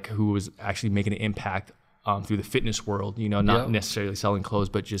 Like who is actually making an impact through the fitness world, not necessarily selling clothes,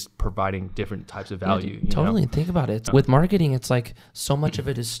 but just providing different types of value. Totally. Think about it. With marketing, it's like so much of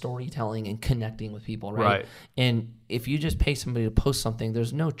it is storytelling and connecting with people, right? And if you just pay somebody to post something,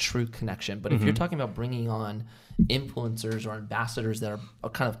 there's no true connection. But if you're talking about bringing on influencers or ambassadors that are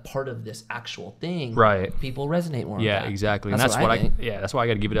kind of part of this actual thing, people resonate more. Yeah, exactly. And that's what I that's why I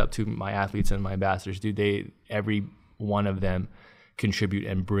got to give it up to my athletes and my ambassadors, dude. Every one of them contribute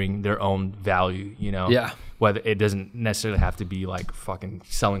and bring their own value, whether it doesn't necessarily have to be like fucking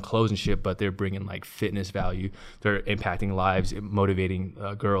selling clothes and shit, but they're bringing like fitness value. They're impacting lives, motivating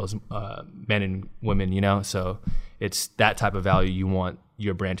girls, men and women, so it's that type of value you want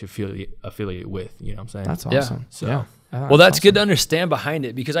your brand to affiliate with, you know what I'm saying? That's awesome. So well, that's awesome. Good to understand behind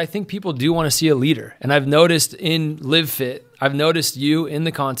it, because I think people do want to see a leader. And I've noticed in Live Fit, I've noticed you in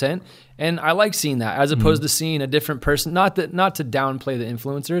the content, and I like seeing that as opposed to seeing a different person. Not to downplay the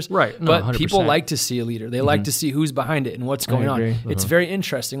influencers, right? No, but 100%. People like to see a leader. They like to see who's behind it and what's going on. It's very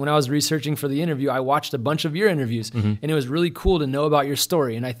interesting. When I was researching for the interview, I watched a bunch of your interviews, and it was really cool to know about your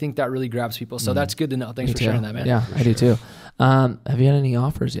story. And I think that really grabs people. So that's good to know. Thanks for sharing that, man. Yeah, I do too. Have you had any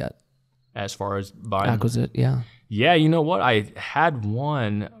offers yet? As far as buying? Acquisite, yeah. Yeah, you know what? I had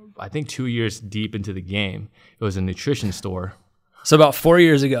one, I think 2 years deep into the game. It was a nutrition store. So about 4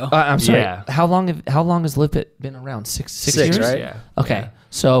 years ago. I'm sorry. Yeah. How long has Live Fit been around? Six years? Right? Yeah. Okay. Yeah.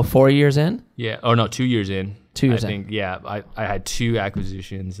 So 4 years in? Yeah. Oh, no, 2 years in. 2 years I think, yeah. I had 2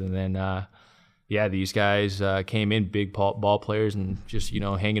 acquisitions, and then, these guys came in, big ball players, and just,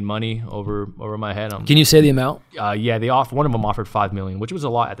 hanging money over my head. Can you say the amount? One of them offered $5 million, which was a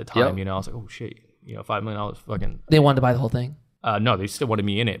lot at the time. I was like, oh, shit. $5 million fucking. They wanted to buy the whole thing? No, they still wanted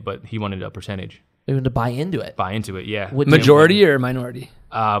me in it, but he wanted a percentage. They wanted to buy into it? Buy into it, yeah. Majority or minority?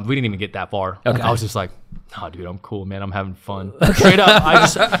 We didn't even get that far. Okay. I was just like, no, dude, I'm cool, man. I'm having fun. Straight up,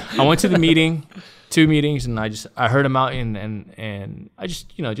 I went to the meeting, 2 meetings, and I heard them out, and I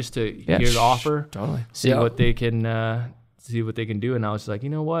just, just to hear the offer, totally, see what they can do, and I was like, you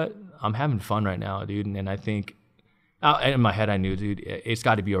know what, I'm having fun right now, dude, and I think. In my head, I knew, dude, it's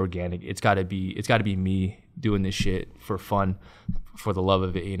got to be organic. It's got to be me doing this shit for fun, for the love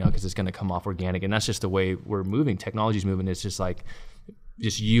of it, because it's gonna come off organic, and that's just the way we're moving. Technology's moving. It's just like,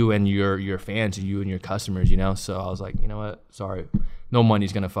 just you and your fans, and you and your customers, So I was like, you know what? Sorry, no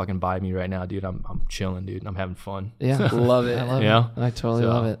money's gonna fucking buy me right now, dude. I'm chilling, dude. I'm having fun. Yeah, love it. I love it. I totally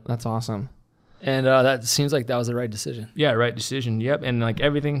love it. That's awesome. And that seems like that was the right decision. Yeah, right decision. Yep. And like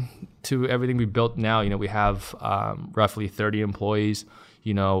everything we built now, we have roughly 30 employees.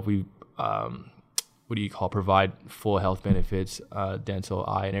 We provide full health benefits, dental,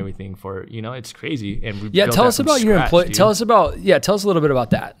 eye, and everything for, it's crazy. And we tell us about your employee. Tell us a little bit about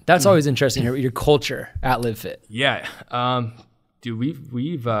that. That's always interesting here, your culture at Live Fit. Yeah. Dude,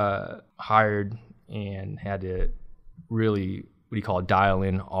 we've hired and had to really, dial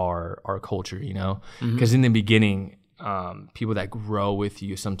in our culture, because in the beginning, people that grow with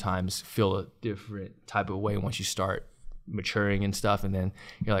you sometimes feel a different type of way once you start maturing and stuff, and then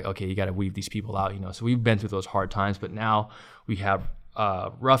you're like, okay, you got to weed these people out, so we've been through those hard times, but now we have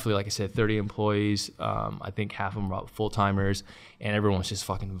roughly, like I said, 30 employees. I think half of them are full-timers, and everyone's just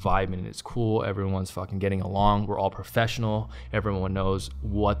fucking vibing, and it's cool. Everyone's fucking getting along. We're all professional. Everyone knows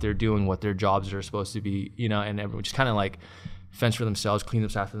what they're doing, what their jobs are supposed to be, and everyone just kind of like fence for themselves, clean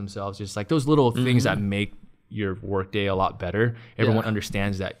up after themselves, just like those little things that make your workday a lot better. Everyone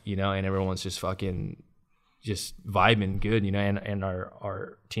understands that, and everyone's just fucking just vibing good, and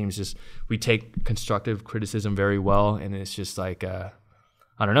our teams we take constructive criticism very well, and it's just like, I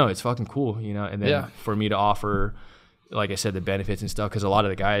don't know, it's fucking cool, and then for me to offer, like I said, the benefits and stuff, because a lot of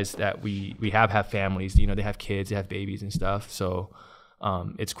the guys that we have families, they have kids, they have babies and stuff, so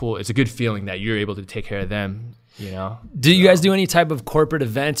it's cool. It's a good feeling that you're able to take care of them, Do you guys do any type of corporate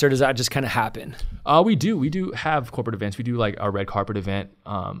events, or does that just kind of happen? We do have corporate events. We do like our red carpet event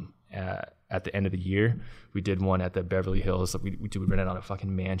at the end of the year. We did one at the Beverly Hills. We rented out a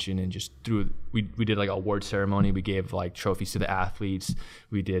fucking mansion and just we did like an award ceremony. We gave like trophies to the athletes.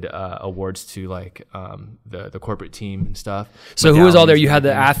 We did awards to like the corporate team and stuff. So who was all there? You had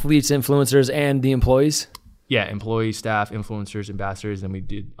the athletes, influencers, and the employees? Yeah, employees, staff, influencers, ambassadors, and we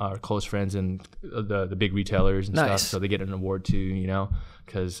did our close friends and the big retailers and stuff. So they get an award too,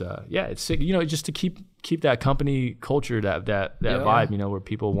 because it's sick, just to keep that company culture, that vibe, where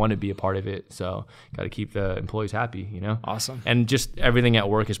people want to be a part of it. So got to keep the employees happy, Awesome. And just everything at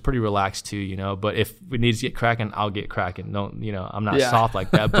work is pretty relaxed too, but if it needs to get cracking, I'll get cracking. Don't, I'm not soft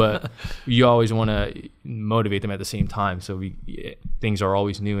like that, but you always want to motivate them at the same time. So things are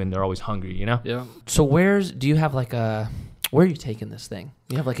always new and they're always hungry, Yeah. So do you have like where are you taking this thing?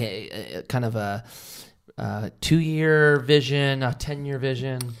 You have like a kind of 2-year vision, a 10-year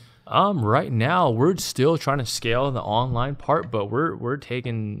vision? Right now we're still trying to scale the online part, but we're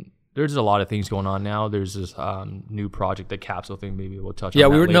taking. There's a lot of things going on now. There's this new project, the capsule thing. Maybe we'll touch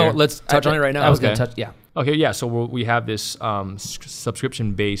on. Yeah, let's touch on it right now. I was going to touch. Yeah. Okay, yeah. So we have this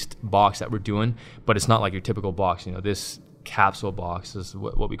subscription-based box that we're doing, but it's not like your typical box. This capsule box is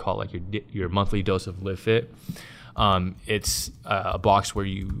what we call like your monthly dose of Live Fit. It's a box where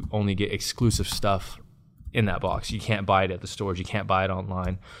you only get exclusive stuff in that box. You can't buy it at the stores. You can't buy it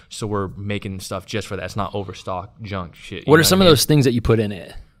online. So we're making stuff just for that. It's not overstock junk shit. What are some of those things that you put in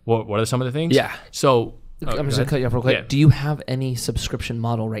it? What are some of the things? Yeah. So I'm just going to cut you off real quick. Yeah. Do you have any subscription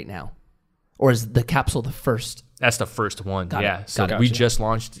model right now? Or is the capsule the first? That's the first one. Got yeah. It. So we just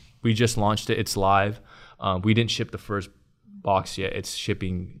launched it. It's live. We didn't ship the first box yet. It's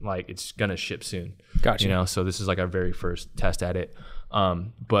shipping, like it's going to ship soon. Gotcha. So this is like our very first test at it.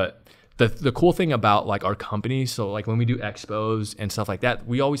 But the cool thing about like our company, so like when we do expos and stuff like that,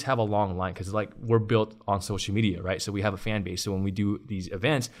 we always have a long line because like we're built on social media, right? So we have a fan base. So when we do these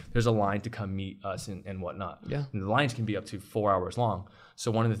events, there's a line to come meet us and whatnot. Yeah. And the lines can be up to 4 hours long. So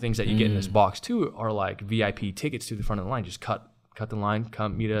one of the things that you get in this box too are like VIP tickets to the front of the line. Just cut the line,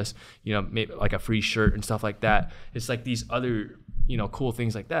 come meet us, maybe like a free shirt and stuff like that. It's like these other, cool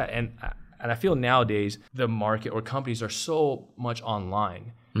things like that. And I feel nowadays the market or companies are so much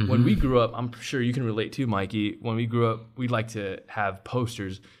online. Mm-hmm. When we grew up, I'm sure you can relate too, Mikey. When we grew up, we'd like to have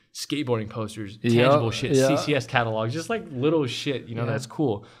posters, skateboarding posters, tangible shit, CCS catalogs, just like little shit, that's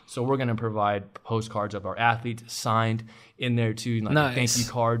cool. So we're going to provide postcards of our athletes signed in there too, like a thank you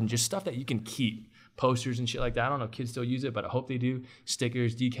card and just stuff that you can keep, posters and shit like that. I don't know if kids still use it, but I hope they do.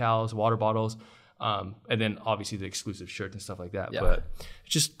 Stickers, decals, water bottles. And then obviously the exclusive shirts and stuff like that. Yeah. But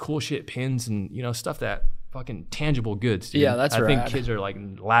it's just cool shit, pins and, stuff that fucking tangible goods, dude. Yeah, that's right. I think kids are like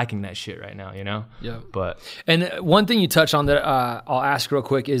lacking that shit right now, Yeah. But and one thing you touch on that I'll ask real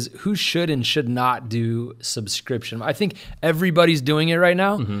quick is who should and should not do subscription. I think everybody's doing it right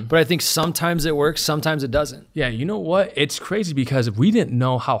now, but I think sometimes it works, sometimes it doesn't. Yeah, you know what? It's crazy because we didn't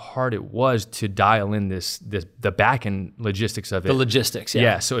know how hard it was to dial in the back end logistics of it. The logistics,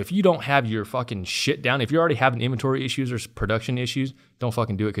 yeah. So if you don't have your fucking shit down, if you're already having inventory issues or production issues, don't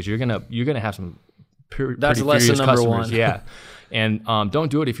fucking do it because you're gonna have some that's lesson number customers. 1. Yeah. And don't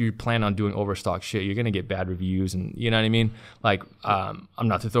do it if you plan on doing overstock shit. You're going to get bad reviews and you know what I mean? Like, I'm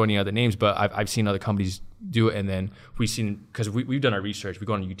not to throw any other names, but I've seen other companies do it. And then we've seen, because we've done our research, we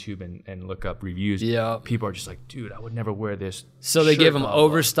go on YouTube and look up reviews. Yeah. People are just like, dude, I would never wear this. So they give them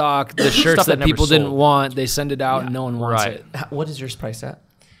overstock, the shirts that people didn't want. They send it out and no one wants it. What is yours priced at?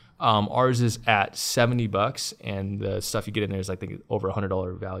 Ours is at $70 and the stuff you get in there is like over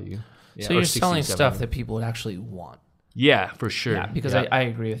 $100 value. Yeah, so you're selling stuff that people would actually want. Yeah, for sure. Yeah, because I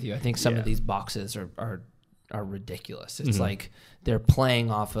agree with you. I think some of these boxes are ridiculous. It's like they're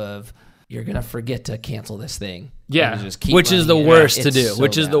playing off of you're gonna forget to cancel this thing. Yeah, which is the worst to do. So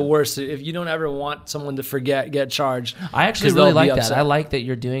which is the worst. If you don't ever want someone to forget, get charged. I actually really like that. I like that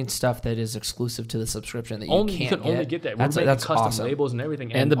you're doing stuff that is exclusive to the subscription that you can't only get that. That's custom awesome. labels and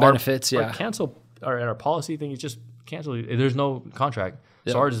everything, and the benefits. Our cancel our policy thing is just cancel. There's no contract.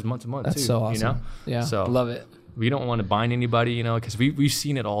 So ours is month to month too. That's so awesome. Yeah, so love it. We don't want to bind anybody, because we've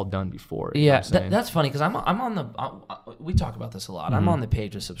seen it all done before. Yeah, that's funny because I'm on the. We talk about this a lot. I'm on the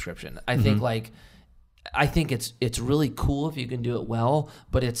page of subscription. I think it's really cool if you can do it well,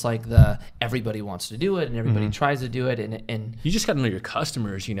 but it's like everybody wants to do it and everybody tries to do it and you just got to know your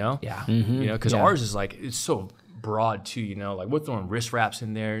customers, Yeah. Because ours is like it's so broad too, like we're throwing wrist wraps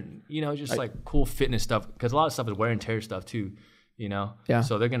in there, just like cool fitness stuff because a lot of stuff is wear and tear stuff too. Yeah.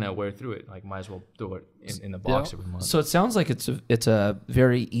 So they're gonna wear through it. Like, might as well throw it in the box every month. So it sounds like it's a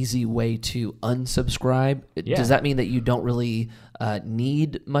very easy way to unsubscribe. Yeah. Does that mean that you don't really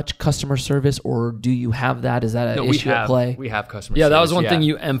need much customer service, or do you have that? Is that an issue at play? We have customer service. Yeah, that was one thing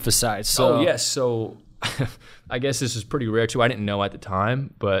you emphasized. So. Oh yes. So I guess this is pretty rare too. I didn't know at the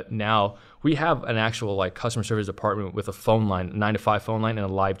time, but now we have an actual customer service department with a phone line, 9-to-5 phone line, and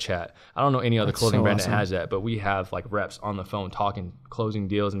a live chat. I don't know any other clothing brand that has that, but we have reps on the phone talking, closing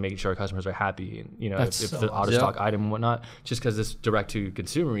deals, and making sure our customers are happy. And if the out of stock item and whatnot, just because it's direct to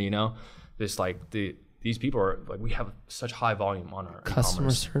consumer, this these people are we have such high volume on our customer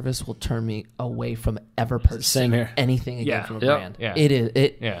e-commerce. Service will turn me away from ever purchasing anything again from a brand. Yeah. It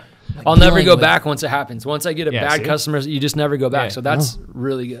is. Yeah. I'll never go back once it happens. Once I get a bad customer, you just never go back. So that's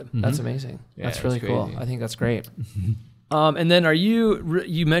really good. Mm-hmm. That's amazing. Yeah, that's really cool. I think that's great. And then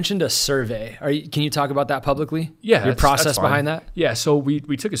you mentioned a survey. Can you talk about that publicly? Yeah. Your process behind that? Yeah. So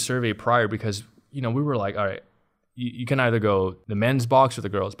we took a survey prior because, we were like, all right, you can either go the men's box or the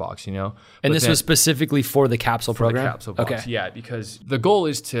girls box, you know. And this was specifically for the capsule program? The capsule box, yeah, because the goal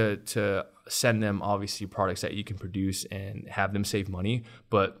is to send them obviously products that you can produce and have them save money.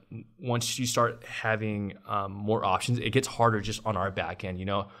 But once you start having more options, it gets harder just on our back end, you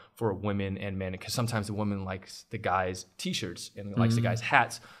know, for women and men, because sometimes the woman likes the guys' t-shirts and likes the guys'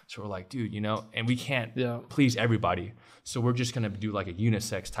 hats. So we're like, dude, you know, and we can't please everybody. So we're just going to do like a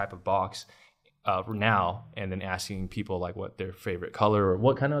unisex type of box now, and then asking people like what their favorite color or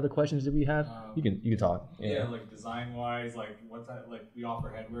what kind of other questions do we have. You can talk. Yeah, like design wise, like what type, like we offer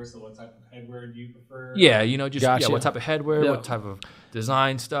headwear, so what type of headwear do you prefer? Yeah, you know, just what type of headwear, what type of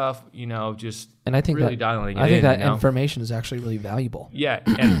design stuff, you know, just and I think really dialing it in. I think that information is actually really valuable. Yeah,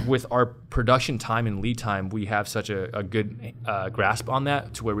 and with our production time and lead time, we have such a good grasp on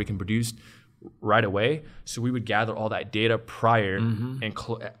that to where we can produce right away. So we would gather all that data prior and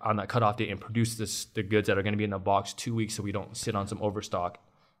on that cutoff date and produce the goods that are going to be in the box 2 weeks, so we don't sit on some overstock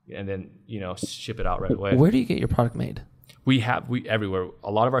and then, you know, ship it out right away. Where do you get your product made? We everywhere. A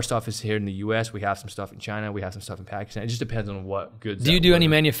lot of our stuff is here in the U.S. We have some stuff in China. We have some stuff in Pakistan. It just depends on what goods. Do you do any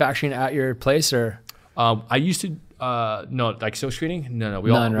manufacturing at your place, or? I used to no, like silk screening. No, we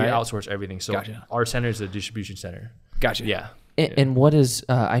outsource everything. So our center is a distribution center. Gotcha. Yeah. And what is,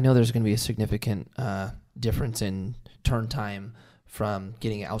 I know there's going to be a significant difference in turn time from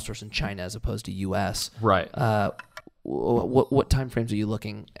getting it outsourced in China as opposed to U.S. Right. What time frames are you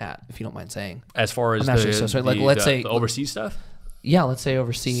looking at, if you don't mind saying? As far as let's say the overseas stuff? Yeah, let's say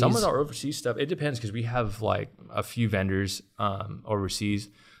overseas. Some of our overseas stuff, it depends, because we have like a few vendors overseas.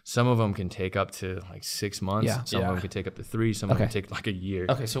 Some of them can take up to like 6 months. Yeah. Some of them can take up to 3. Some of them can take like a year.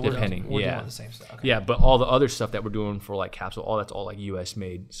 Okay, so depending. We're doing the same stuff. Okay. Yeah, but all the other stuff that we're doing for like capsule, that's all like U.S.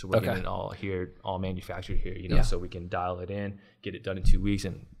 made. So we're getting it all here, all manufactured here, you know, so we can dial it in, get it done in 2 weeks,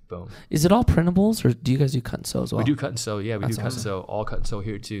 and boom. Is it all printables, or do you guys do cut and sew as well? We do cut and sew. Yeah, we do cut and sew. All cut and sew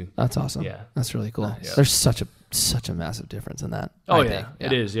here too. That's awesome. Yeah, that's really cool. Yeah. There's such a massive difference in that. Oh yeah,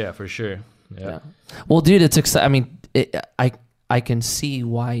 it is. Yeah, for sure. Yeah. Well, dude, it's exciting. I mean, I can see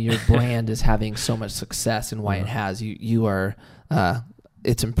why your brand is having so much success and why it has. You are.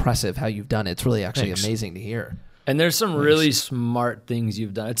 It's impressive how you've done it. It's really actually amazing to hear. And there's some really smart things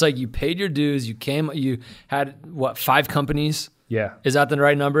you've done. It's like you paid your dues. You had 5 companies. Yeah. Is that the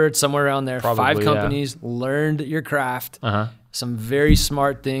right number? It's somewhere around there. Probably, 5 companies, learned your craft. Some very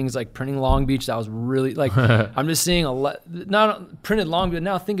smart things like printing Long Beach. That was really like, I'm just seeing not printed Long Beach.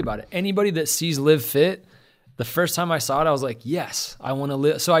 Now think about it. Anybody that sees Live Fit, the first time I saw it, I was like, yes, I want to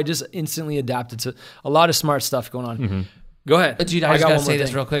live. So I just instantly adapted to a lot of smart stuff going on. Go ahead. Dude, I just got to say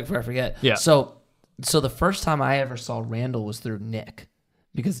this real quick before I forget. Yeah. So the first time I ever saw Randall was through Nick,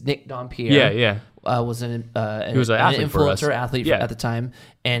 because Nick Dompierre was an influencer athlete at the time.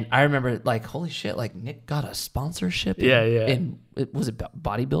 And I remember like, holy shit, like Nick got a sponsorship. Was it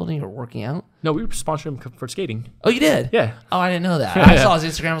bodybuilding or working out? No, we sponsored him for skating. Oh, you did? Yeah. Oh, I didn't know that. I saw his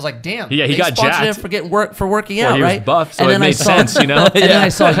Instagram. I was like, damn. Yeah, he got jacked. Him for working out, he right? Was buff, so and then it made sense, you know? And then I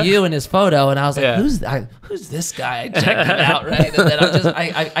saw you in his photo, and I was like, who's this guy? I checked him out, right? And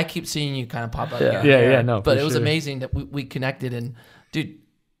then I keep seeing you kind of pop up here. Yeah, no. But it was amazing that we connected, and dude,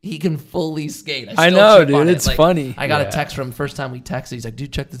 he can fully skate. I know, dude. It's funny. I got a text from him first time we texted. He's like,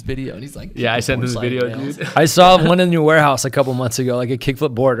 dude, check this video. And he's like, I sent this video, dude. I saw one in your warehouse a couple months ago, like a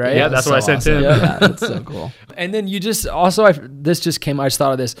kickflip board, right? Yeah, that's what I sent him. Yeah, that's so cool. And then you just also, this just came, I just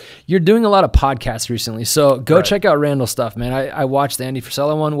thought of this. You're doing a lot of podcasts recently. So go check out Randall's stuff, man. I watched the Andy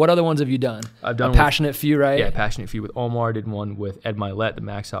Frisella one. What other ones have you done? I've done Passionate Few, right? Yeah, Passionate Few with Omar. I did one with Ed Milet, the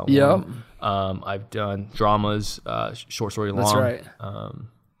Max Out one. I've done dramas, short story long. That's right.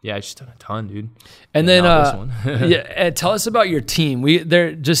 Yeah, I just done a ton, dude. And then, tell us about your team.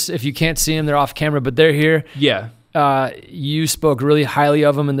 They're just, if you can't see them, they're off camera, but they're here. Yeah. You spoke really highly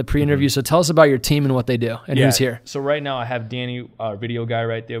of them in the pre-interview. So tell us about your team and what they do and who's here. So right now I have Danny, our video guy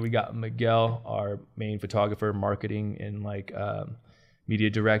right there. We got Miguel, our main photographer, marketing, and media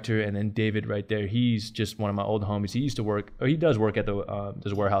director, and then David right there. He's just one of my old homies. He used to work, or he does work at the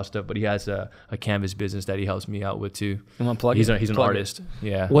this warehouse stuff, but he has a canvas business that he helps me out with too. You want to plug? He's an artist.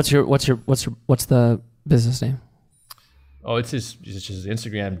 Yeah. What's the business name? Oh, it's his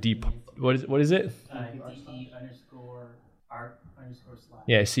Instagram. Deep. What is it?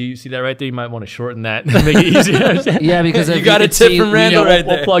 Yeah, see that right there? You might want to shorten that and make it easier. Yeah, because you got a tip from Randall right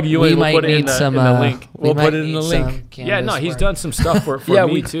there. We'll plug you in. We'll put it in the link. We'll put it in the link. Yeah, no, he's done some stuff for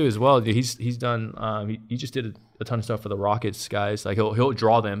me too as well. He's done. He just did a ton of stuff for the Rockets guys. Like he'll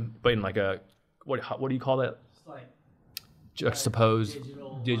draw them, but in like a what do you call that? juxtaposed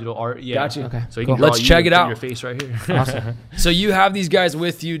digital art. Yeah. Got you. Okay. So you Cool. can draw Let's check it out. Your face right here. Awesome. So you have these guys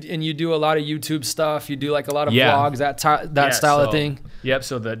with you, and you do a lot of YouTube stuff. You do like a lot of vlogs, that style of thing. Yep.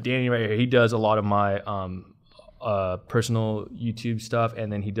 So the Danny right here, he does a lot of my personal YouTube stuff,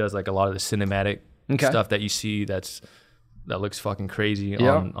 and then he does like a lot of the cinematic stuff that you see that looks fucking crazy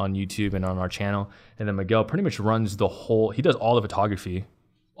on YouTube and on our channel. And then Miguel pretty much runs the whole. He does all the photography,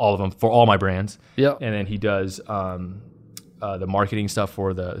 all of them for all my brands. Yeah. And then he does the marketing stuff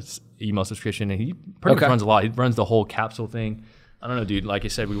for the email subscription, and he pretty much runs a lot. He runs the whole capsule thing. I don't know, dude. Like I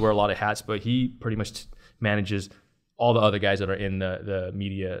said, we wear a lot of hats, but he pretty much manages all the other guys that are in the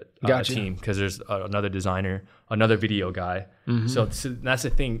media team, because there's another designer, another video guy. Mm-hmm. So that's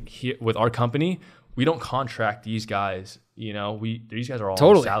the thing here with our company. We don't contract these guys. You know, these guys are all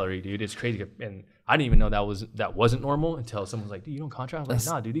on salary, dude. It's crazy. And I didn't even know that wasn't normal until someone was like, dude, you don't contract? I was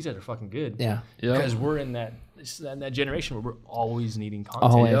like, nah, dude, these guys are fucking good. Yeah. Because we're in that generation where we're always needing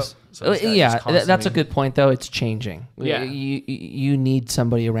content. Always. So that's a good point, though. It's changing. Yeah. You need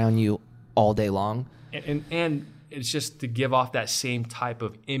somebody around you all day long. And it's just to give off that same type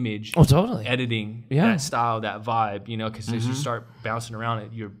of image. Oh, totally. Editing, that style, that vibe, you know, because as you start bouncing around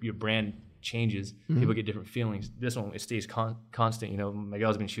it, your brand changes. People get different feelings. This one, it stays constant. You know,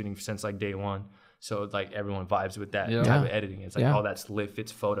 Miguel's been shooting since like day one. So like everyone vibes with that type of editing. It's like, oh, that's live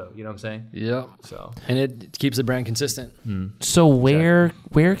fits photo. You know what I'm saying? Yeah. So, and it keeps the brand consistent. So where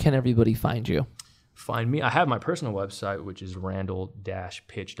can everybody find you? Find me. I have my personal website, which is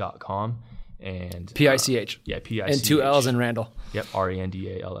randall-pich.com. And P-I-C-H. Yeah, P-I-C-H. And 2 L's in Randall. Yep,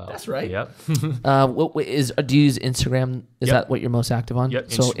 R-A-N-D-A-L-L. That's right. Yep. Do you use Instagram? Is that what you're most active on?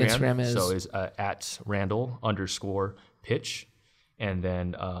 Yep, so Instagram is? So is at Randall_Pich. And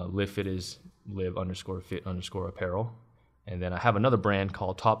then LiveFit is live_fit_apparel. And then I have another brand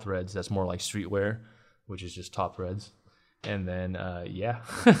called Top Threads that's more like streetwear, which is just Top Threads. And then,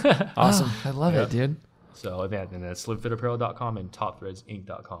 Awesome. I love it, dude. So and that's livefitapparel.com and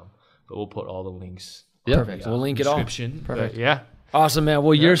topthreadsinc.com. But we'll put all the links. Perfect. We'll link it all. Perfect. But awesome, man.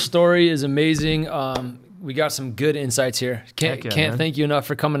 Well, your story is amazing. We got some good insights here. Can't thank you enough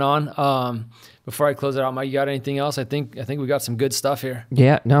for coming on. Before I close it out, Mike, you got anything else? I think we got some good stuff here.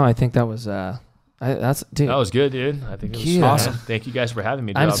 Yeah. No, I think that was dude. That was good, dude. I think it was awesome. Thank you guys for having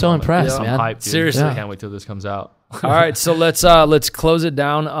me. Dude. I'm so impressed, man. I'm hyped, dude. Seriously, I can't wait till this comes out. All right, so let's close it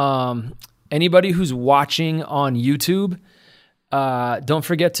down. Anybody who's watching on YouTube, don't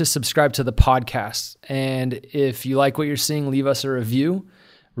forget to subscribe to the podcast. And if you like what you're seeing, leave us a review.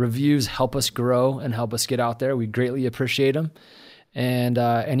 Reviews help us grow and help us get out there. We greatly appreciate them. And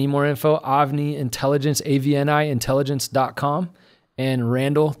any more info, AVNI Intelligence, AVNI Intelligence.com. And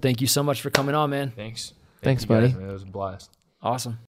Randall, thank you so much for coming on, man. Thanks. Thanks, buddy. Guys, man. It was a blast. Awesome.